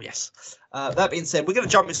 Oh yes. That being said, we're going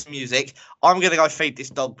to jump into some music. I'm going to go feed this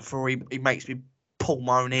dog before he makes me pull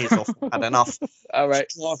my own ears off. I've had enough. All right.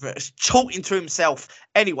 He's talking to himself.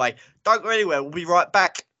 Anyway, don't go anywhere. We'll be right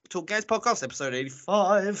back. Talk Games Podcast, episode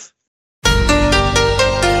 85.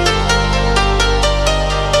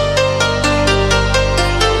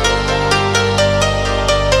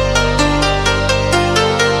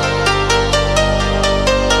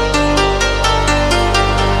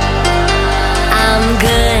 I'm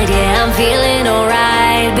good, yeah, I'm feeling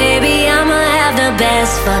alright. Baby, I'ma have the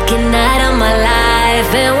best fucking night of my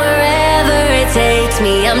life. And wherever it takes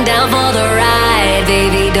me, I'm down for the ride.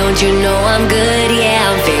 Baby, don't you know I'm good,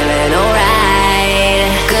 yeah, I'm feeling alright.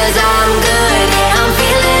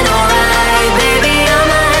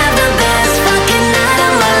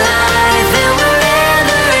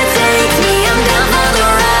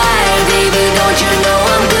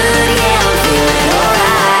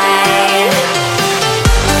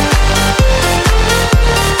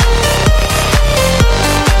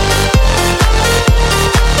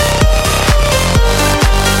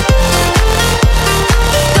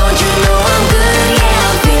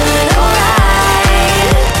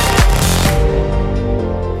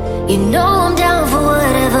 You know I'm down for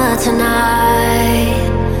whatever tonight.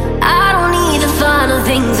 I don't need the final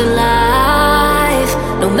things in life.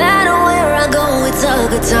 No matter where I go, it's a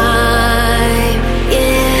good time.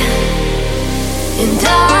 Yeah. And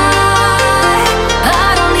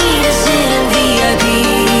I don't need to sit in VIP.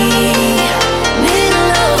 Middle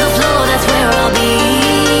of the floor, that's where I'll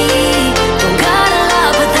be. Don't got a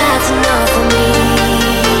lot, but that's enough for me.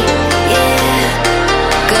 Yeah.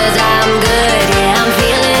 'Cause I'm good, yeah, I'm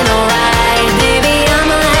feeling alright. Baby,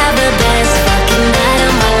 I'ma have the best fucking night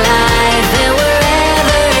of my life. And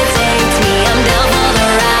wherever it takes me, I'm down for the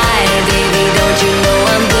ride. Baby, don't you know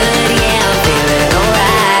I'm good, yeah, I'm feeling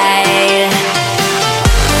alright.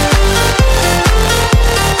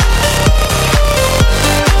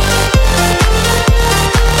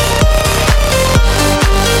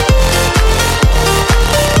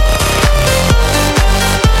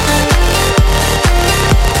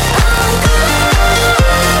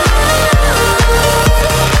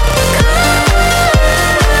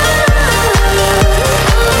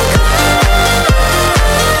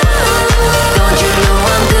 Don't you know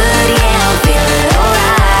I'm good? Yeah, I'm feeling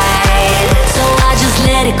alright. So I just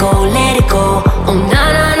let it go, let it go. Oh na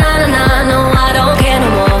na na na na, no I don't care no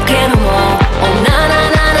more, care no more. Oh na na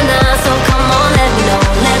na na na, so come on, let me know,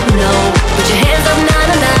 let me know. Put your hands up, na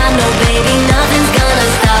na na, no baby, nothing's gonna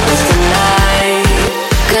stop us tonight.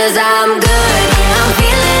 'Cause I'm good, yeah, I'm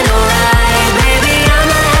feeling alright. Baby,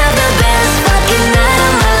 I'ma have the best fucking night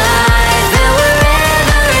of my life. And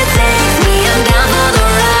wherever it takes me, I'm down for the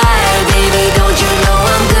ride. Baby, don't you know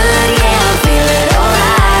I'm good? Yeah, I'm feeling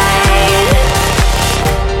alright.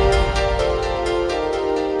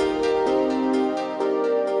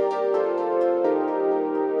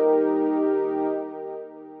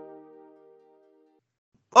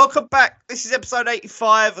 Welcome back. This is episode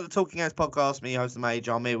 85 of the Talking Games podcast. Me, host the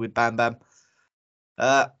Major. I'm here with Bam Bam.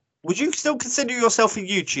 Would you still consider yourself a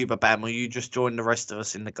YouTuber, Bam, or you just join the rest of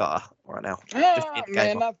us in the gutter right now? Just being a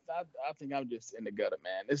Man, gamer. I think I'm just in the gutter,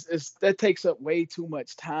 man. It's that takes up way too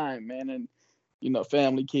much time, man, and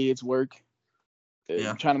family, kids, work.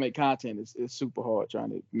 Yeah. Trying to make content is super hard.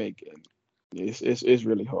 Trying to make it, it's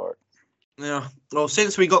really hard. Yeah. Well,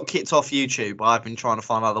 since we got kicked off YouTube, I've been trying to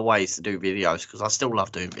find other ways to do videos because I still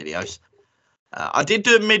love doing videos. I did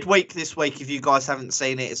do a midweek this week. If you guys haven't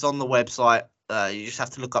seen it, it's on the website. You just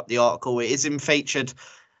have to look up the article. It is in featured.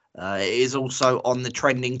 It is also on the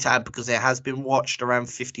trending tab because it has been watched around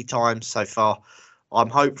 50 times so far. I'm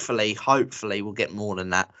hopefully we'll get more than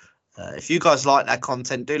that. If you guys like that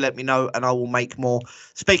content, do let me know and I will make more.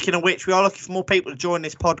 Speaking of which, we are looking for more people to join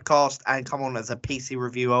this podcast and come on as a PC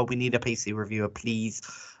reviewer. We need a PC reviewer, please.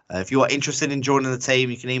 If you are interested in joining the team,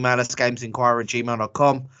 you can email us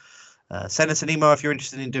gamesinquiry@gmail.com. Send us an email if you're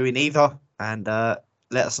interested in doing either and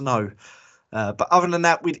let us know. But other than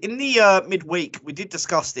that, in the midweek, we did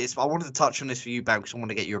discuss this, but I wanted to touch on this for you, Bam, because I want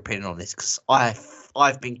to get your opinion on this because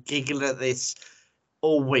I've been giggling at this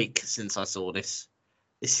all week since I saw this.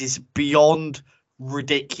 This is beyond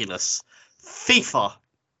ridiculous. FIFA,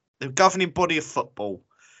 the governing body of football,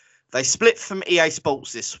 they split from EA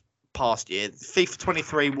Sports this past year. FIFA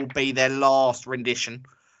 23 will be their last rendition,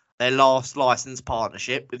 their last licensed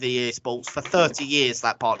partnership with EA Sports. For 30 years,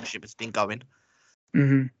 that partnership has been going.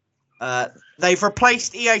 Mm-hmm. They've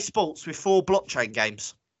replaced EA Sports with 4 blockchain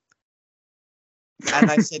games. And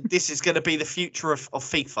they said this is going to be the future of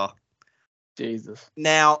FIFA. Jesus.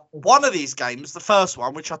 Now, one of these games, the first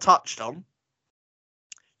one, which I touched on,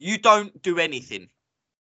 you don't do anything.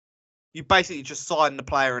 You basically just sign the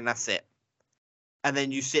player and that's it. And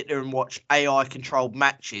then you sit there and watch AI-controlled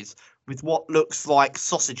matches with what looks like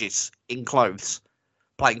sausages in clothes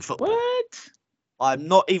playing football. What? I'm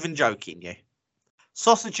not even joking you.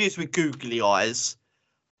 Sausages with googly eyes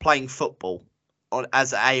playing football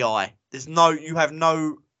as AI. You have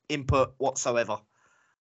no input whatsoever.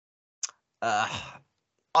 I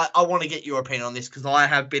want to get your opinion on this because I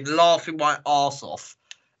have been laughing my arse off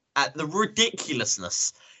at the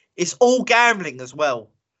ridiculousness. It's all gambling as well.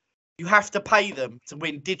 You have to pay them to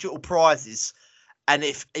win digital prizes, and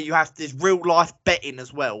if you have this real life betting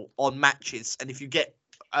as well on matches, and if you get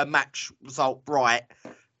a match result right,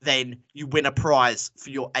 then you win a prize for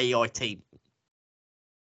your AI team.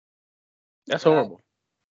 That's horrible.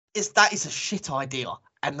 That is a shit idea,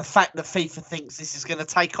 and the fact that FIFA thinks this is going to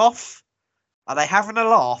take off. Are they having a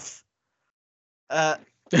laugh? And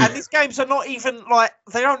these games are not even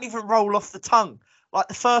they don't even roll off the tongue. Like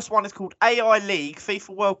the first one is called AI League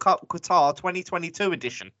FIFA World Cup Qatar 2022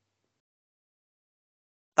 edition.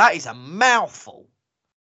 That is a mouthful.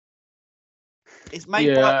 It's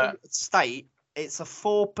made by State. It's a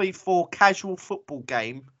 4v4 casual football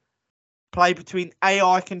game play between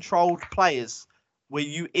AI-controlled players where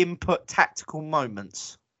you input tactical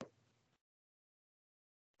moments.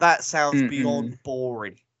 That sounds beyond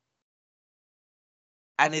boring.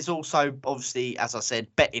 And it's also, obviously, as I said,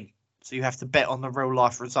 betting. So you have to bet on the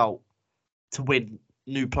real-life result to win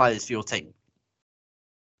new players for your team.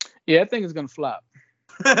 Yeah, I think it's going to flop.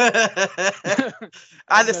 And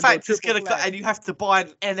the fact it's going to... And you have to buy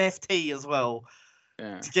an NFT as well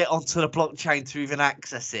to get onto the blockchain to even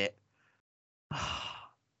access it.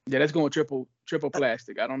 Yeah, that's going triple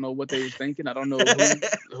plastic. I don't know what they was thinking. I don't know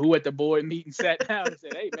who at the board meeting sat down and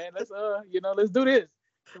said, "Hey, man, let's do this."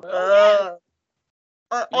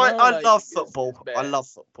 I love football. I love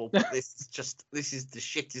football, but this is the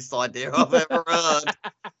shittest idea I've ever heard.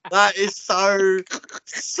 That is so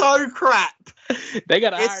crap. They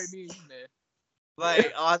gotta hire me, man.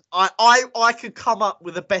 Like I could come up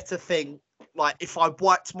with a better thing. Like if I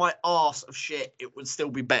wiped my arse of shit, it would still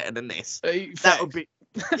be better than this. That would be,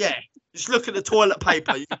 yeah. Just look at the toilet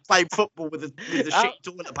paper. You can play football with the shit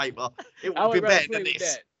toilet paper. It would be better than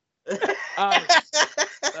this.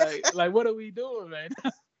 Like what are we doing, man?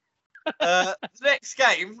 The next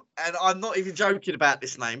game, and I'm not even joking about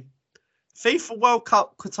this name, FIFA World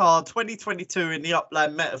Cup Qatar 2022 in the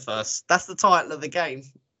Upland Metaverse. That's the title of the game.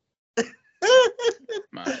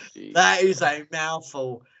 That is a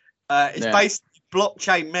mouthful. It's basically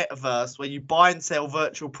blockchain metaverse where you buy and sell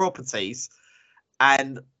virtual properties,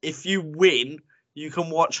 and if you win, you can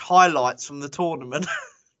watch highlights from the tournament.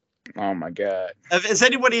 Oh my god! Has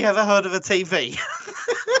anybody ever heard of a TV?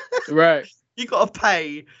 Right. You got to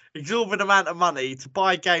pay exorbitant amount of money to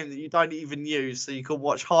buy a game that you don't even use, so you can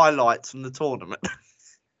watch highlights from the tournament.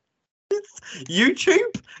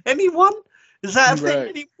 YouTube? Anyone? Is that a thing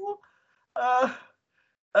anymore?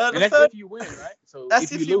 And that's if you win, right? So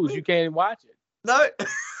if you lose, you can't watch it. No.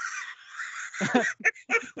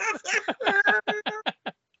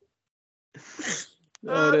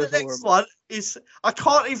 The next one is, I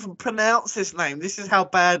can't even pronounce this name. This is how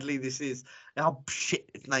badly this is. How shit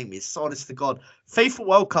his name is. Honest to God. FIFA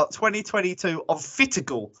World Cup 2022 of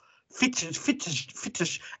Fittigal.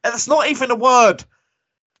 Fittish. And that's not even a word.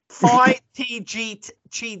 Fight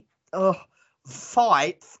PHYGTL.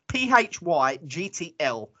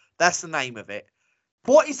 That's the name of it.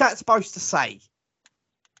 What is that supposed to say?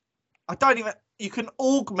 I don't even... You can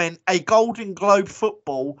augment a Golden Globe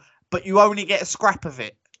football, but you only get a scrap of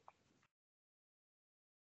it.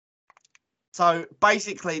 So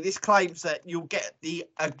basically, this claims that you'll get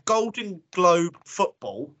a Golden Globe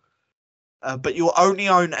football, but you'll only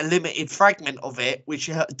own a limited fragment of it, which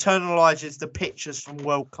eternalizes the pictures from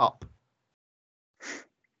World Cup.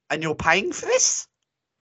 And you're paying for this?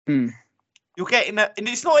 You're getting and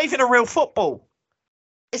it's not even a real football.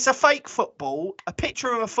 It's a fake football, a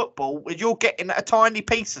picture of a football, where you're getting a tiny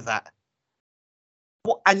piece of that.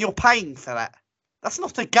 And you're paying for that. That's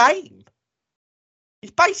not a game.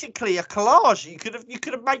 It's basically a collage. You could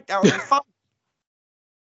have made that on your phone.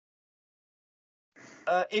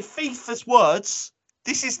 In FIFA's words,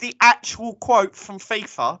 this is the actual quote from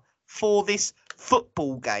FIFA for this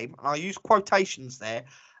football game, and I use quotations there,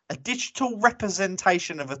 a digital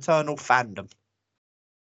representation of eternal fandom.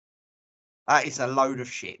 That is a load of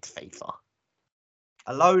shit, FIFA.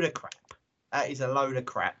 A load of crap. That is a load of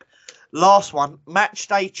crap. Last one, Match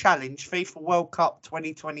Day Challenge, FIFA World Cup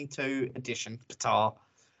 2022 edition, Qatar.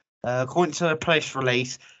 According to the press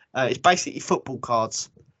release, it's basically football cards.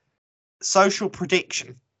 Social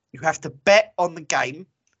prediction. You have to bet on the game,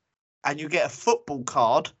 and you get a football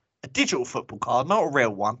card, a digital football card, not a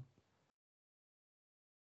real one.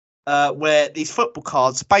 Where these football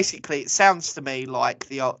cards, basically, it sounds to me like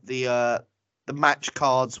the match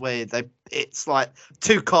cards where it's like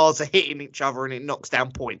two cards are hitting each other and it knocks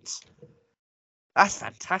down points. That's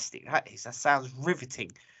fantastic. That sounds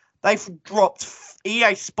riveting. They've dropped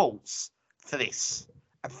EA Sports for this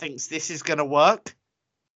and thinks this is going to work.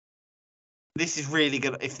 This is really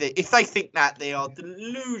going to... If they think that, they are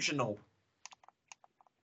delusional.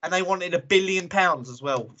 And they wanted £1 billion as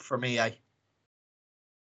well from EA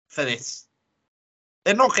for this.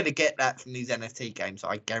 They're not going to get that from these NFT games.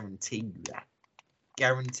 I guarantee you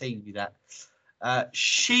that.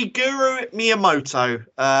 Shigeru Miyamoto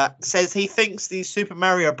says he thinks the Super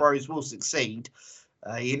Mario Bros. Will succeed.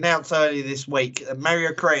 He announced earlier this week that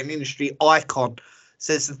Mario creating industry icon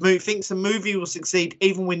says thinks the movie will succeed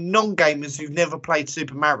even with non-gamers who've never played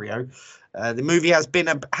Super Mario. The movie has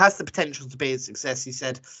the potential to be a success, he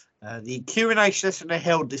said. The Q&A session they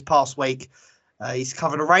held this past week, he's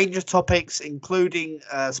covered a range of topics, including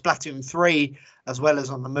Splatoon 3, as well as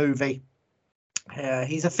on the movie. Yeah,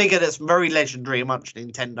 he's a figure that's very legendary amongst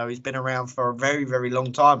Nintendo. He's been around for a very, very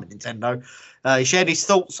long time at Nintendo. He shared his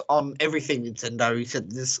thoughts on everything Nintendo. He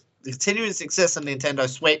said this the continuing success of Nintendo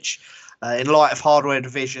Switch in light of hardware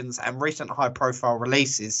divisions and recent high-profile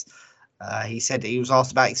releases. He said he was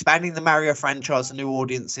asked about expanding the Mario franchise to new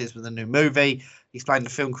audiences with a new movie. He explained the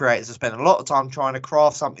film creators have spent a lot of time trying to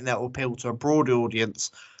craft something that will appeal to a broader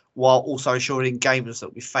audience while also assuring gamers that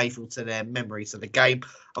will be faithful to their memories of the game.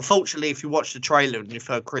 Unfortunately, if you watch the trailer and you've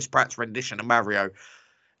heard Chris Pratt's rendition of Mario,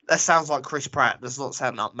 that sounds like Chris Pratt. Does not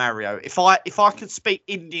sound like Mario. If I could speak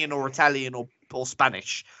Indian or Italian or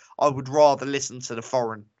Spanish, I would rather listen to the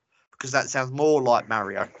foreign because that sounds more like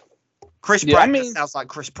Mario. Chris Pratt just sounds like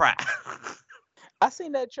Chris Pratt. I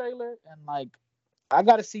seen that trailer and like I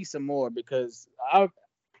got to see some more because I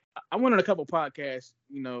went on a couple podcasts,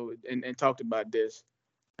 and talked about this.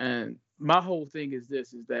 And my whole thing is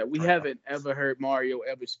that we haven't ever heard Mario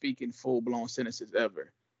ever speak in full-blown sentences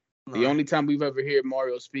ever. No. The only time we've ever heard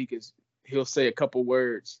Mario speak is he'll say a couple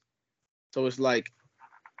words. So it's like,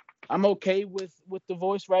 I'm okay with the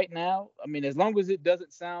voice right now. I mean, as long as it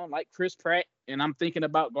doesn't sound like Chris Pratt and I'm thinking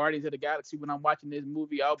about Guardians of the Galaxy when I'm watching this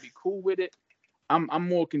movie, I'll be cool with it. I'm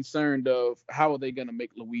more concerned of how are they going to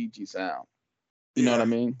make Luigi sound. You know what I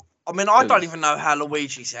mean? I mean, I don't even know how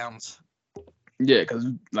Luigi sounds. Yeah, because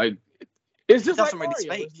like it's just like Mario.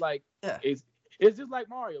 Really it's like it's just like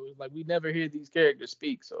Mario. It's like we never hear these characters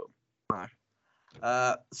speak. So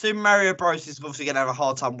Super Mario Bros. Is obviously going to have a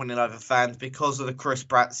hard time winning over fans because of the Chris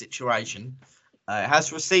Pratt situation. It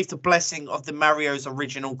has received the blessing of the Mario's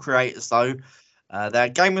original creators, though. Their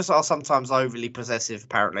gamers are sometimes overly possessive,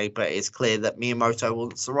 apparently, but it's clear that Miyamoto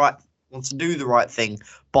wants to do the right thing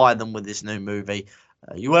by them with this new movie.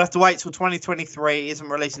 You will have to wait till 2023. It isn't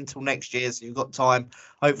releasing until next year, so you've got time.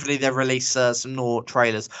 Hopefully, they'll release some more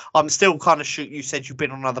trailers. I'm still kind of you said you've been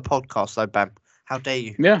on another podcast, though, Bam. How dare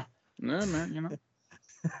you? Yeah. No, man,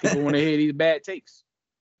 people want to hear these bad takes.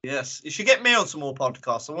 Yes. You should get me on some more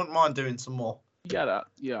podcasts. I wouldn't mind doing some more. You gotta,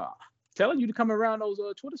 telling you to come around those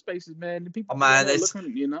Twitter spaces, man. The people,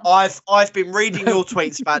 looking, I've been reading your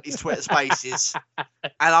tweets about these Twitter spaces, and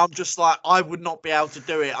I'm just like, I would not be able to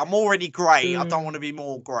do it. I'm already grey. I don't want to be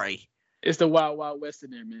more grey. It's the wild, wild west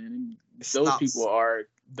in there, man. And those nuts. People are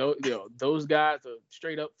those guys are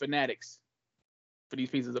straight up fanatics for these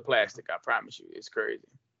pieces of plastic. I promise you, it's crazy.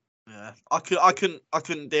 Yeah, I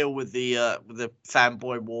couldn't deal with the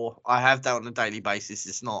fanboy war. I have that on a daily basis.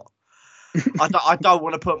 It's not. I don't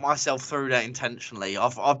want to put myself through that intentionally.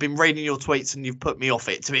 I've been reading your tweets and you've put me off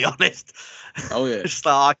it, to be honest. Oh yeah. Just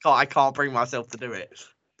I can't bring myself to do it.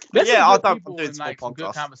 I don't do like some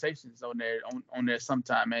good conversations on there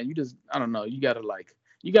sometime, man. You just I don't know. You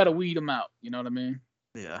gotta weed them out. You know what I mean?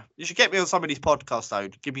 Yeah. You should get me on some of these podcasts though.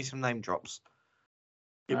 Give me some name drops.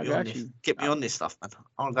 Get me on this stuff, man.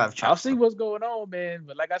 I want to have a chat. I'll see what's going on, man.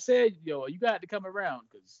 But like I said, you got to come around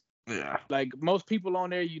because like most people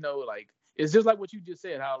on there, like. It's just like what you just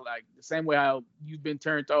said, how like the same way how you've been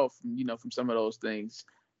turned off from, from some of those things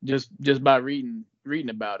just by reading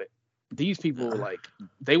about it. These people like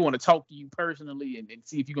they want to talk to you personally and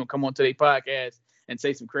see if you're going to come onto their podcast and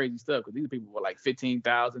say some crazy stuff because these people were like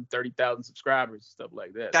 15,000, 30,000 subscribers and stuff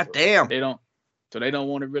like that. God damn. They don't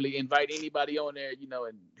want to really invite anybody on there,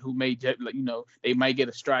 and who may they might get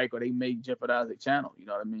a strike or they may jeopardize their channel. You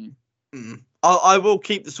know what I mean? I will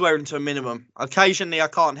keep the swearing to a minimum. Occasionally, I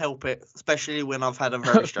can't help it, especially when I've had a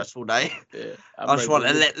very stressful day. Yeah, I just want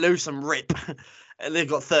to let loose and rip. And they've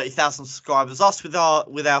got 30,000 subscribers. Us with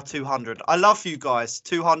our 200. I love you guys.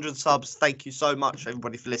 200 subs. Thank you so much,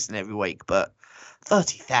 everybody, for listening every week. But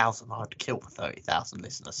 30,000, I'd kill for 30,000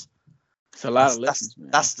 listeners. It's a lot of listeners,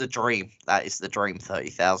 man. That's the dream. That is the dream.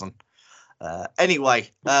 30,000. Anyway,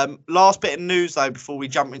 last bit of news though before we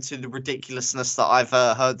jump into the ridiculousness that I've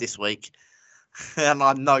heard this week, and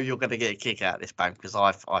I know you're going to get a kick out of this, Bang, because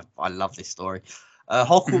I love this story.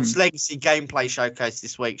 Hogwarts Legacy gameplay showcase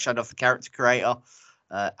this week showed off the character creator.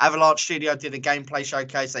 Avalanche Studio did a gameplay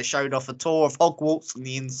showcase. They showed off a tour of Hogwarts from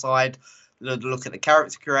the inside, look at the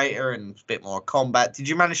character creator and a bit more combat. Did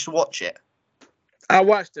you manage to watch it? I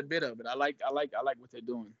watched a bit of it. I like what they're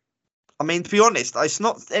doing. I mean, to be honest, it's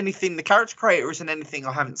not anything. The character creator isn't anything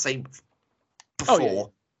I haven't seen before.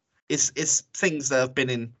 Oh, yeah. It's things that have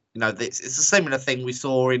been in. It's a similar thing we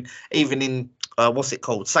saw in what's it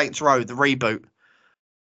called, Saints Row, the reboot.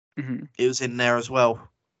 Mm-hmm. It was in there as well.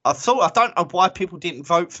 I don't know why people didn't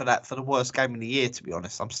vote for that for the worst game of the year. To be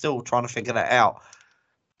honest, I'm still trying to figure that out.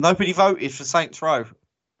 Nobody voted for Saints Row.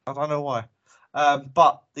 I don't know why.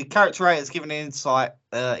 But the character creator has given an insight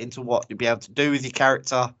into what you'll be able to do with your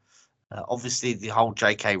character. Obviously, the whole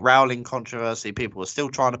J.K. Rowling controversy, people are still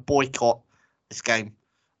trying to boycott this game.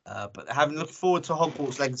 But having looked forward to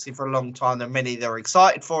Hogwarts Legacy for a long time, there are many that are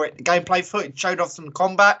excited for it. The gameplay footage showed off some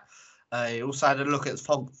combat. It also had a look at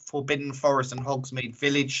Forbidden Forest and Hogsmeade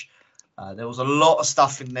Village. There was a lot of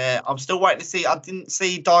stuff in there. I'm still waiting to see. I didn't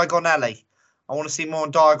see Diagon Alley. I want to see more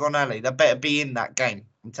on Diagon Alley. They better be in that game.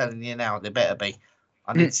 I'm telling you now, they better be.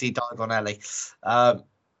 I need to see Diagon Alley.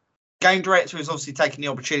 Game director is obviously taking the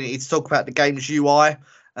opportunity to talk about the game's UI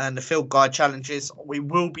and the field guide challenges. We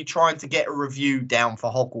will be trying to get a review down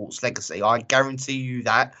for Hogwarts Legacy. I guarantee you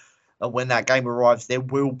that when that game arrives, there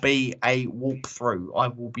will be a walkthrough. I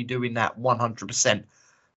will be doing that 100%.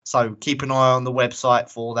 So keep an eye on the website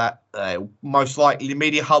for that. Most likely, the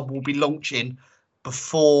Media Hub will be launching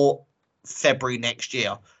before February next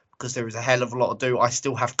year because there is a hell of a lot to do. I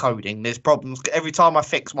still have coding. There's problems. Every time I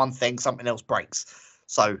fix one thing, something else breaks.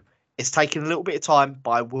 So it's taking a little bit of time,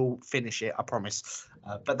 but I will finish it, I promise.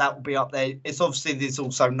 But that will be up there. It's obviously there's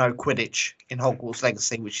also no Quidditch in Hogwarts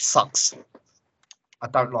Legacy, which sucks. I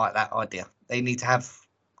don't like that idea. They need to have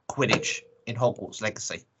Quidditch in Hogwarts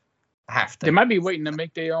Legacy. I have to. They might be waiting to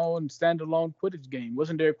make their own standalone Quidditch game.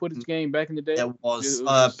 Wasn't there a Quidditch game back in the day? There was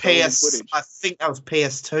Quidditch. I think that was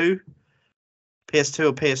PS2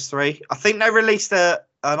 or PS3. I think they released an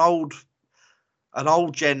old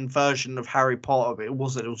gen version of Harry Potter, but it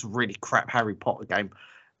was a really crap Harry Potter game.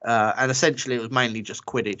 And essentially it was mainly just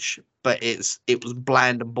Quidditch, but it was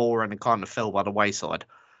bland and boring and kind of fell by the wayside.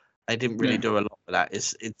 They didn't really do a lot of that.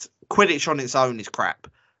 It's Quidditch on its own is crap,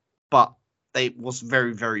 but it was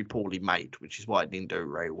very, very poorly made, which is why it didn't do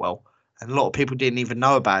very well. And a lot of people didn't even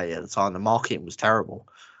know about it at the time. The marketing was terrible.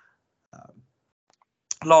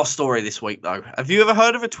 Last story this week, though. Have you ever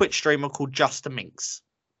heard of a Twitch streamer called Just a Minx?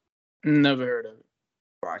 Never heard of it.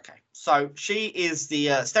 Right, okay. So she is the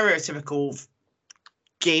stereotypical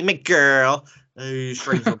gamer girl who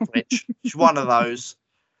streams on Twitch. She's one of those.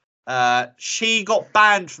 She got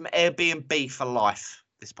banned from Airbnb for life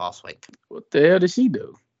this past week. What the hell did she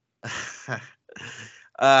do?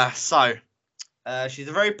 She's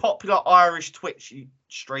a very popular Irish Twitch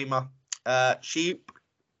streamer. She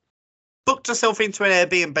booked herself into an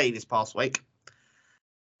Airbnb this past week.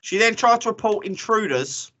 She then tried to report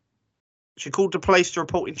intruders. She called the police to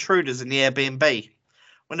report intruders in the Airbnb.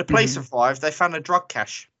 When the police arrived, they found a drug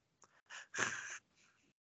cache.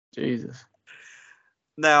 Jesus.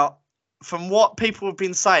 Now, from what people have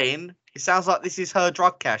been saying, it sounds like this is her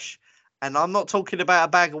drug cache. And I'm not talking about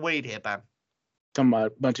a bag of weed here, Bam. Talking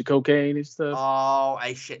about a bunch of cocaine and stuff. Oh,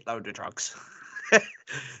 a shitload of drugs.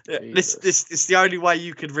 This is the only way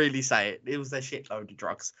you could really say it. It was a shitload of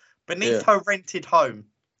drugs. Beneath her rented home.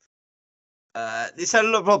 This had a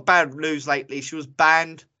lot of bad news lately. She was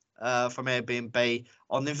banned from Airbnb.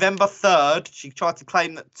 On November 3rd, she tried to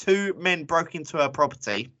claim that 2 men broke into her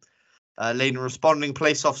property, leading responding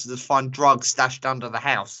police officers to find drugs stashed under the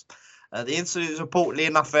house. The incident is reportedly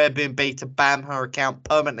enough for Airbnb to ban her account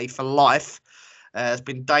permanently for life. It's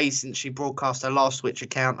been days since she broadcast her last Twitch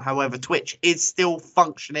account. However, Twitch is still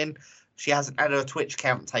functioning. She hasn't had her Twitch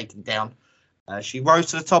account taken down. She rose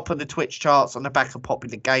to the top of the Twitch charts on the back of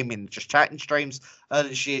popular gaming, just chatting streams.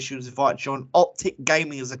 This year, she was invited to join Optic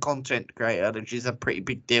Gaming as a content creator, which is a pretty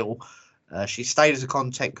big deal. She stayed as a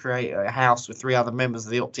content creator at a house with 3 other members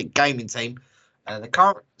of the Optic Gaming team. The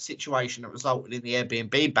current situation that resulted in the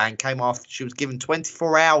Airbnb ban came after she was given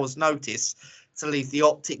 24 hours notice to leave the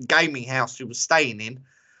Optic Gaming house she was staying in.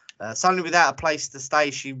 Suddenly without a place to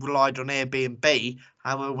stay, she relied on Airbnb.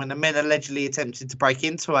 However, when the men allegedly attempted to break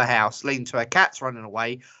into her house, leading to her cats running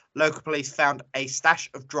away, local police found a stash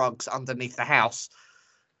of drugs underneath the house.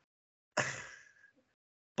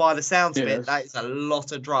 By the sounds of it, that is a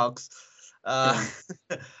lot of drugs.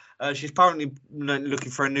 She's currently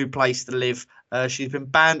looking for a new place to live. She's been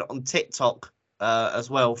banned on TikTok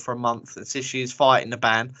as well for a month. It says she's fighting the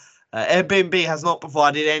ban. Airbnb has not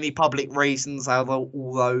provided any public reasons,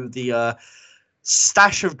 although the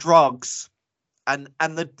stash of drugs and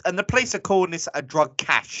the police are calling this a drug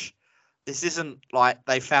cache. This isn't like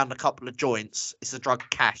they found a couple of joints. It's a drug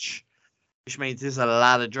cache, which means there's a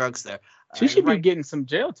lot of drugs there. She should be getting some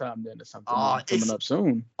jail time then or something coming up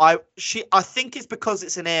soon. I think it's because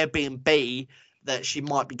it's an Airbnb that she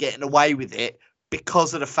might be getting away with it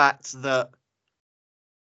because of the fact that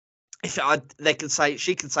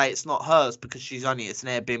she can say it's not hers because it's an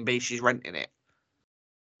Airbnb, she's renting it.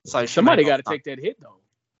 So somebody got to take that hit though.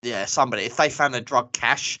 Yeah, somebody. If they found a drug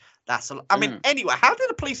cache, I mean, anyway, how did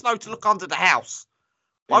the police know to look under the house?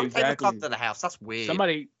 Why would they look under the house? That's weird.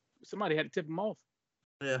 Somebody had to tip them off.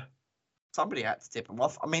 Yeah. Somebody had to tip him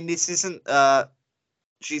off. I mean, this isn't.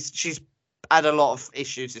 She's had a lot of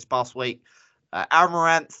issues this past week.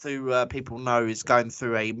 Amaranth, who people know is going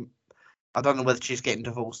through I don't know whether she's getting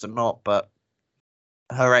divorced or not, but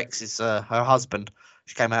her ex is her husband.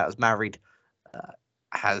 She came out as married.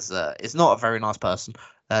 Is not a very nice person.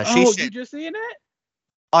 You just seeing that?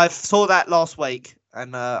 I saw that last week,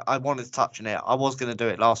 and I wanted to touch on it. I was going to do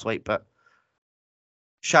it last week, but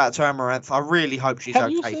shout out to Amaranth. I really hope she's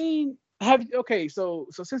have okay. You seen? So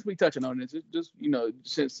since we touching on this,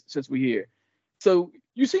 just since we here, so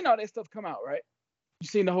you seen all that stuff come out, right? You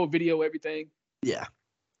seen the whole video, everything? Yeah.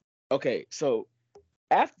 Okay, so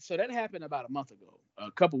that happened about a month ago, a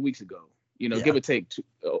couple weeks ago, give or take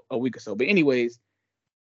a week or so. But anyways,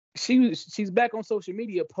 she's back on social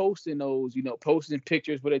media posting those, posting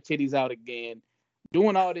pictures with her titties out again,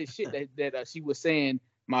 doing all this shit that she was saying,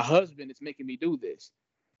 my husband is making me do this,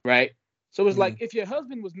 right? So it's like, if your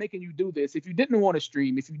husband was making you do this, if you didn't want to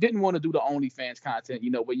stream, if you didn't want to do the OnlyFans content,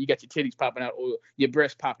 where you got your titties popping out or your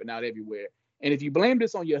breasts popping out everywhere, and if you blame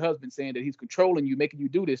this on your husband saying that he's controlling you, making you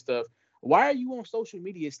do this stuff, why are you on social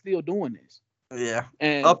media still doing this? Yeah.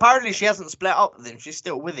 And apparently she hasn't split up with him. She's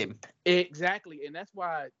still with him. Exactly. And that's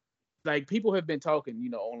why, like, people have been talking,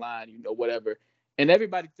 online, whatever. And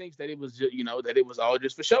everybody thinks that it was, that it was all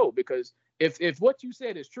just for show. Because if what you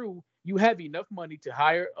said is true, you have enough money to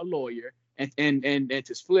hire a lawyer and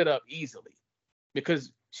to split up easily.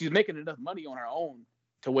 Because she's making enough money on her own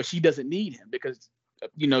to where she doesn't need him. Because,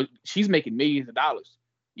 she's making millions of dollars,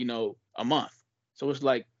 a month. So it's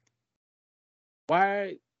like,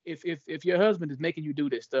 why, if your husband is making you do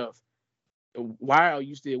this stuff, why are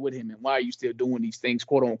you still with him, and why are you still doing these things,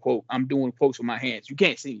 quote unquote? I'm doing quotes with my hands. You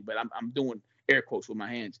can't see me, but I'm doing air quotes with my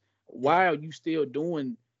hands. Why are you still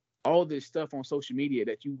doing all this stuff on social media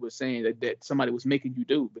that you were saying that somebody was making you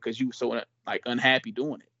do because you were so unhappy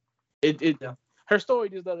doing it? Her story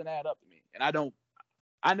just doesn't add up to me, and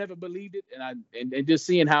I never believed it, and just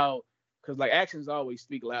seeing how, because like actions always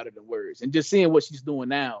speak louder than words, and just seeing what she's doing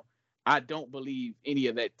now, I don't believe any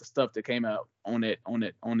of the stuff that came out on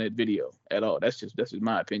that video at all. That's just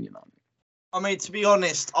my opinion on it. I mean, to be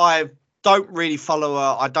honest, I don't really follow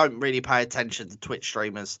her. I don't really pay attention to Twitch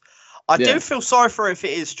streamers. I do feel sorry for her if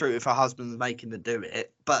it is true, if her husband's making her do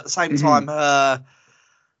it. But at the same time, the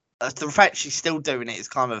fact she's still doing it is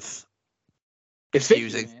kind of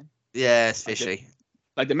confusing. Fishy, man. Yeah, it's fishy.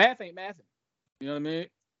 Like the math ain't mathing. You know what I mean?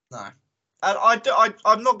 No. And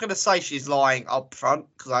I'm not going to say she's lying up front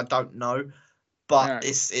because I don't know, but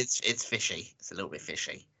it's fishy. It's a little bit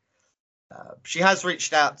fishy. She has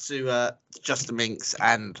reached out to Justin Minks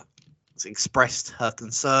and expressed her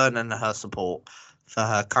concern and her support for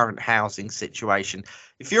her current housing situation.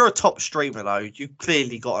 If you're a top streamer, though, you've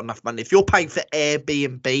clearly got enough money. If you're paying for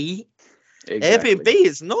Airbnb, Airbnb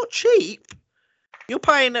is not cheap. You're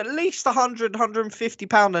paying at least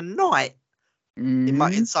 £100-150 a night.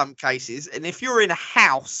 In some cases, and if you're in a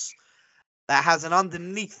house that has an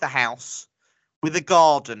underneath the house with a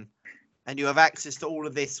garden and you have access to all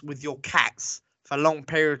of this with your cats for long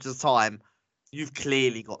periods of time, you've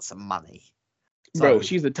clearly got some money. Bro,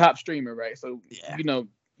 she's the top streamer, right? So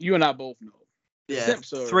you and I both know. Yeah,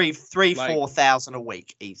 simps are 4,000 a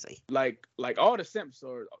week, easy. Like all the simps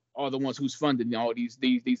are the ones who's funding all these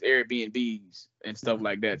Airbnbs and stuff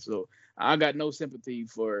like that. So I got no sympathy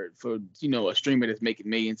for a streamer that's making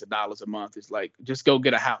millions of dollars a month. It's like, just go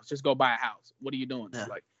get a house, just go buy a house. What are you doing? Yeah. It's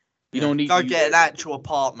like, you don't need to get an actual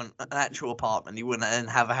apartment. You wouldn't then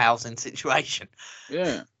have a housing situation.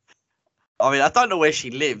 Yeah. I mean, I don't know where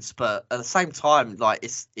she lives, but at the same time, like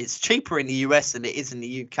it's cheaper in the US than it is in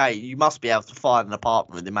the UK. You must be able to find an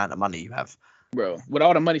apartment with the amount of money you have. Bro, with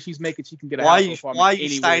all the money she's making, she can get a house. Why are you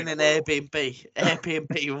staying in Airbnb?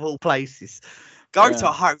 Airbnb of all places. Go to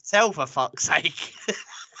a hotel, for fuck's sake.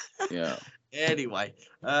 Yeah. Anyway,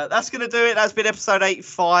 that's going to do it. That's been episode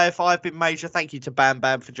 85. I've been Major. Thank you to Bam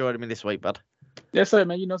Bam for joining me this week, bud. Yes, sir,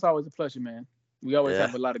 man. It's always a pleasure, man. We always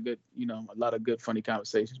have a lot of good, funny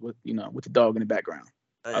conversations with the dog in the background.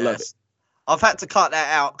 I love it. I've had to cut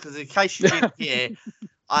that out because in case you didn't hear,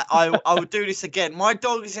 I would do this again. My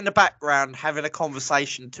dog is in the background having a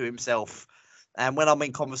conversation to himself. And when I'm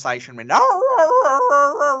in conversation,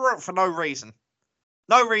 for no reason.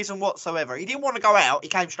 No reason whatsoever. He didn't want to go out. He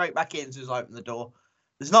came straight back in as soon as I opened the door.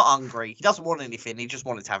 He's not hungry. He doesn't want anything. He just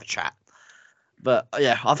wanted to have a chat. But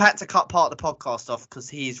yeah, I've had to cut part of the podcast off because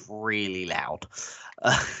he's really loud.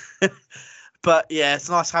 But yeah, it's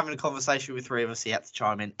nice having a conversation with three of us. He had to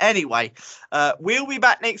chime in. Anyway, we'll be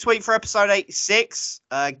back next week for episode 86.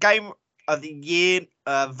 Game of the year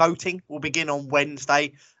voting will begin on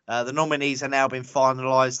Wednesday. The nominees are now been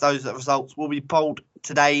finalised. Those results will be polled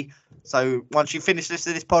today. So once you finish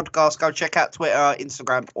listening to this podcast, go check out Twitter,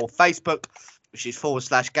 Instagram, or Facebook, which is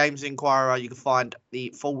 /Games Inquirer. You can find the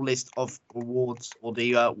full list of awards or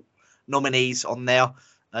the nominees on there.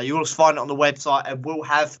 You'll also find it on the website, and we'll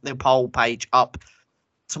have the poll page up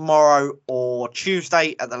tomorrow or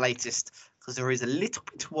Tuesday at the latest, because there is a little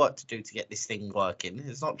bit of work to do to get this thing working.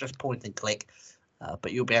 It's not just point and click,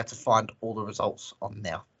 but you'll be able to find all the results on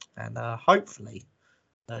there. And hopefully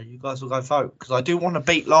you guys will go vote, because I do want to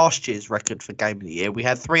beat last year's record for Game of the Year. We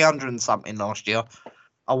had 300 and something last year.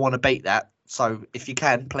 I want to beat that. So if you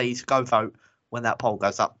can, please go vote when that poll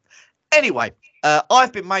goes up. Anyway,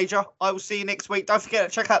 I've been Major. I will see you next week. Don't forget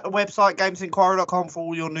to check out the website, gamesinquiry.com, for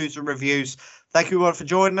all your news and reviews. Thank you all for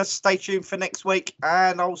joining us. Stay tuned for next week,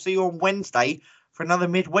 and I'll see you on Wednesday for another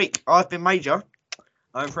midweek. I've been Major.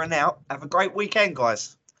 Over and out. Have a great weekend,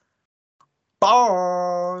 guys.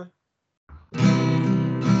 Bye.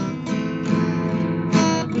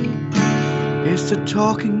 It's the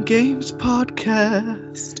Talking Games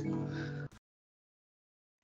Podcast.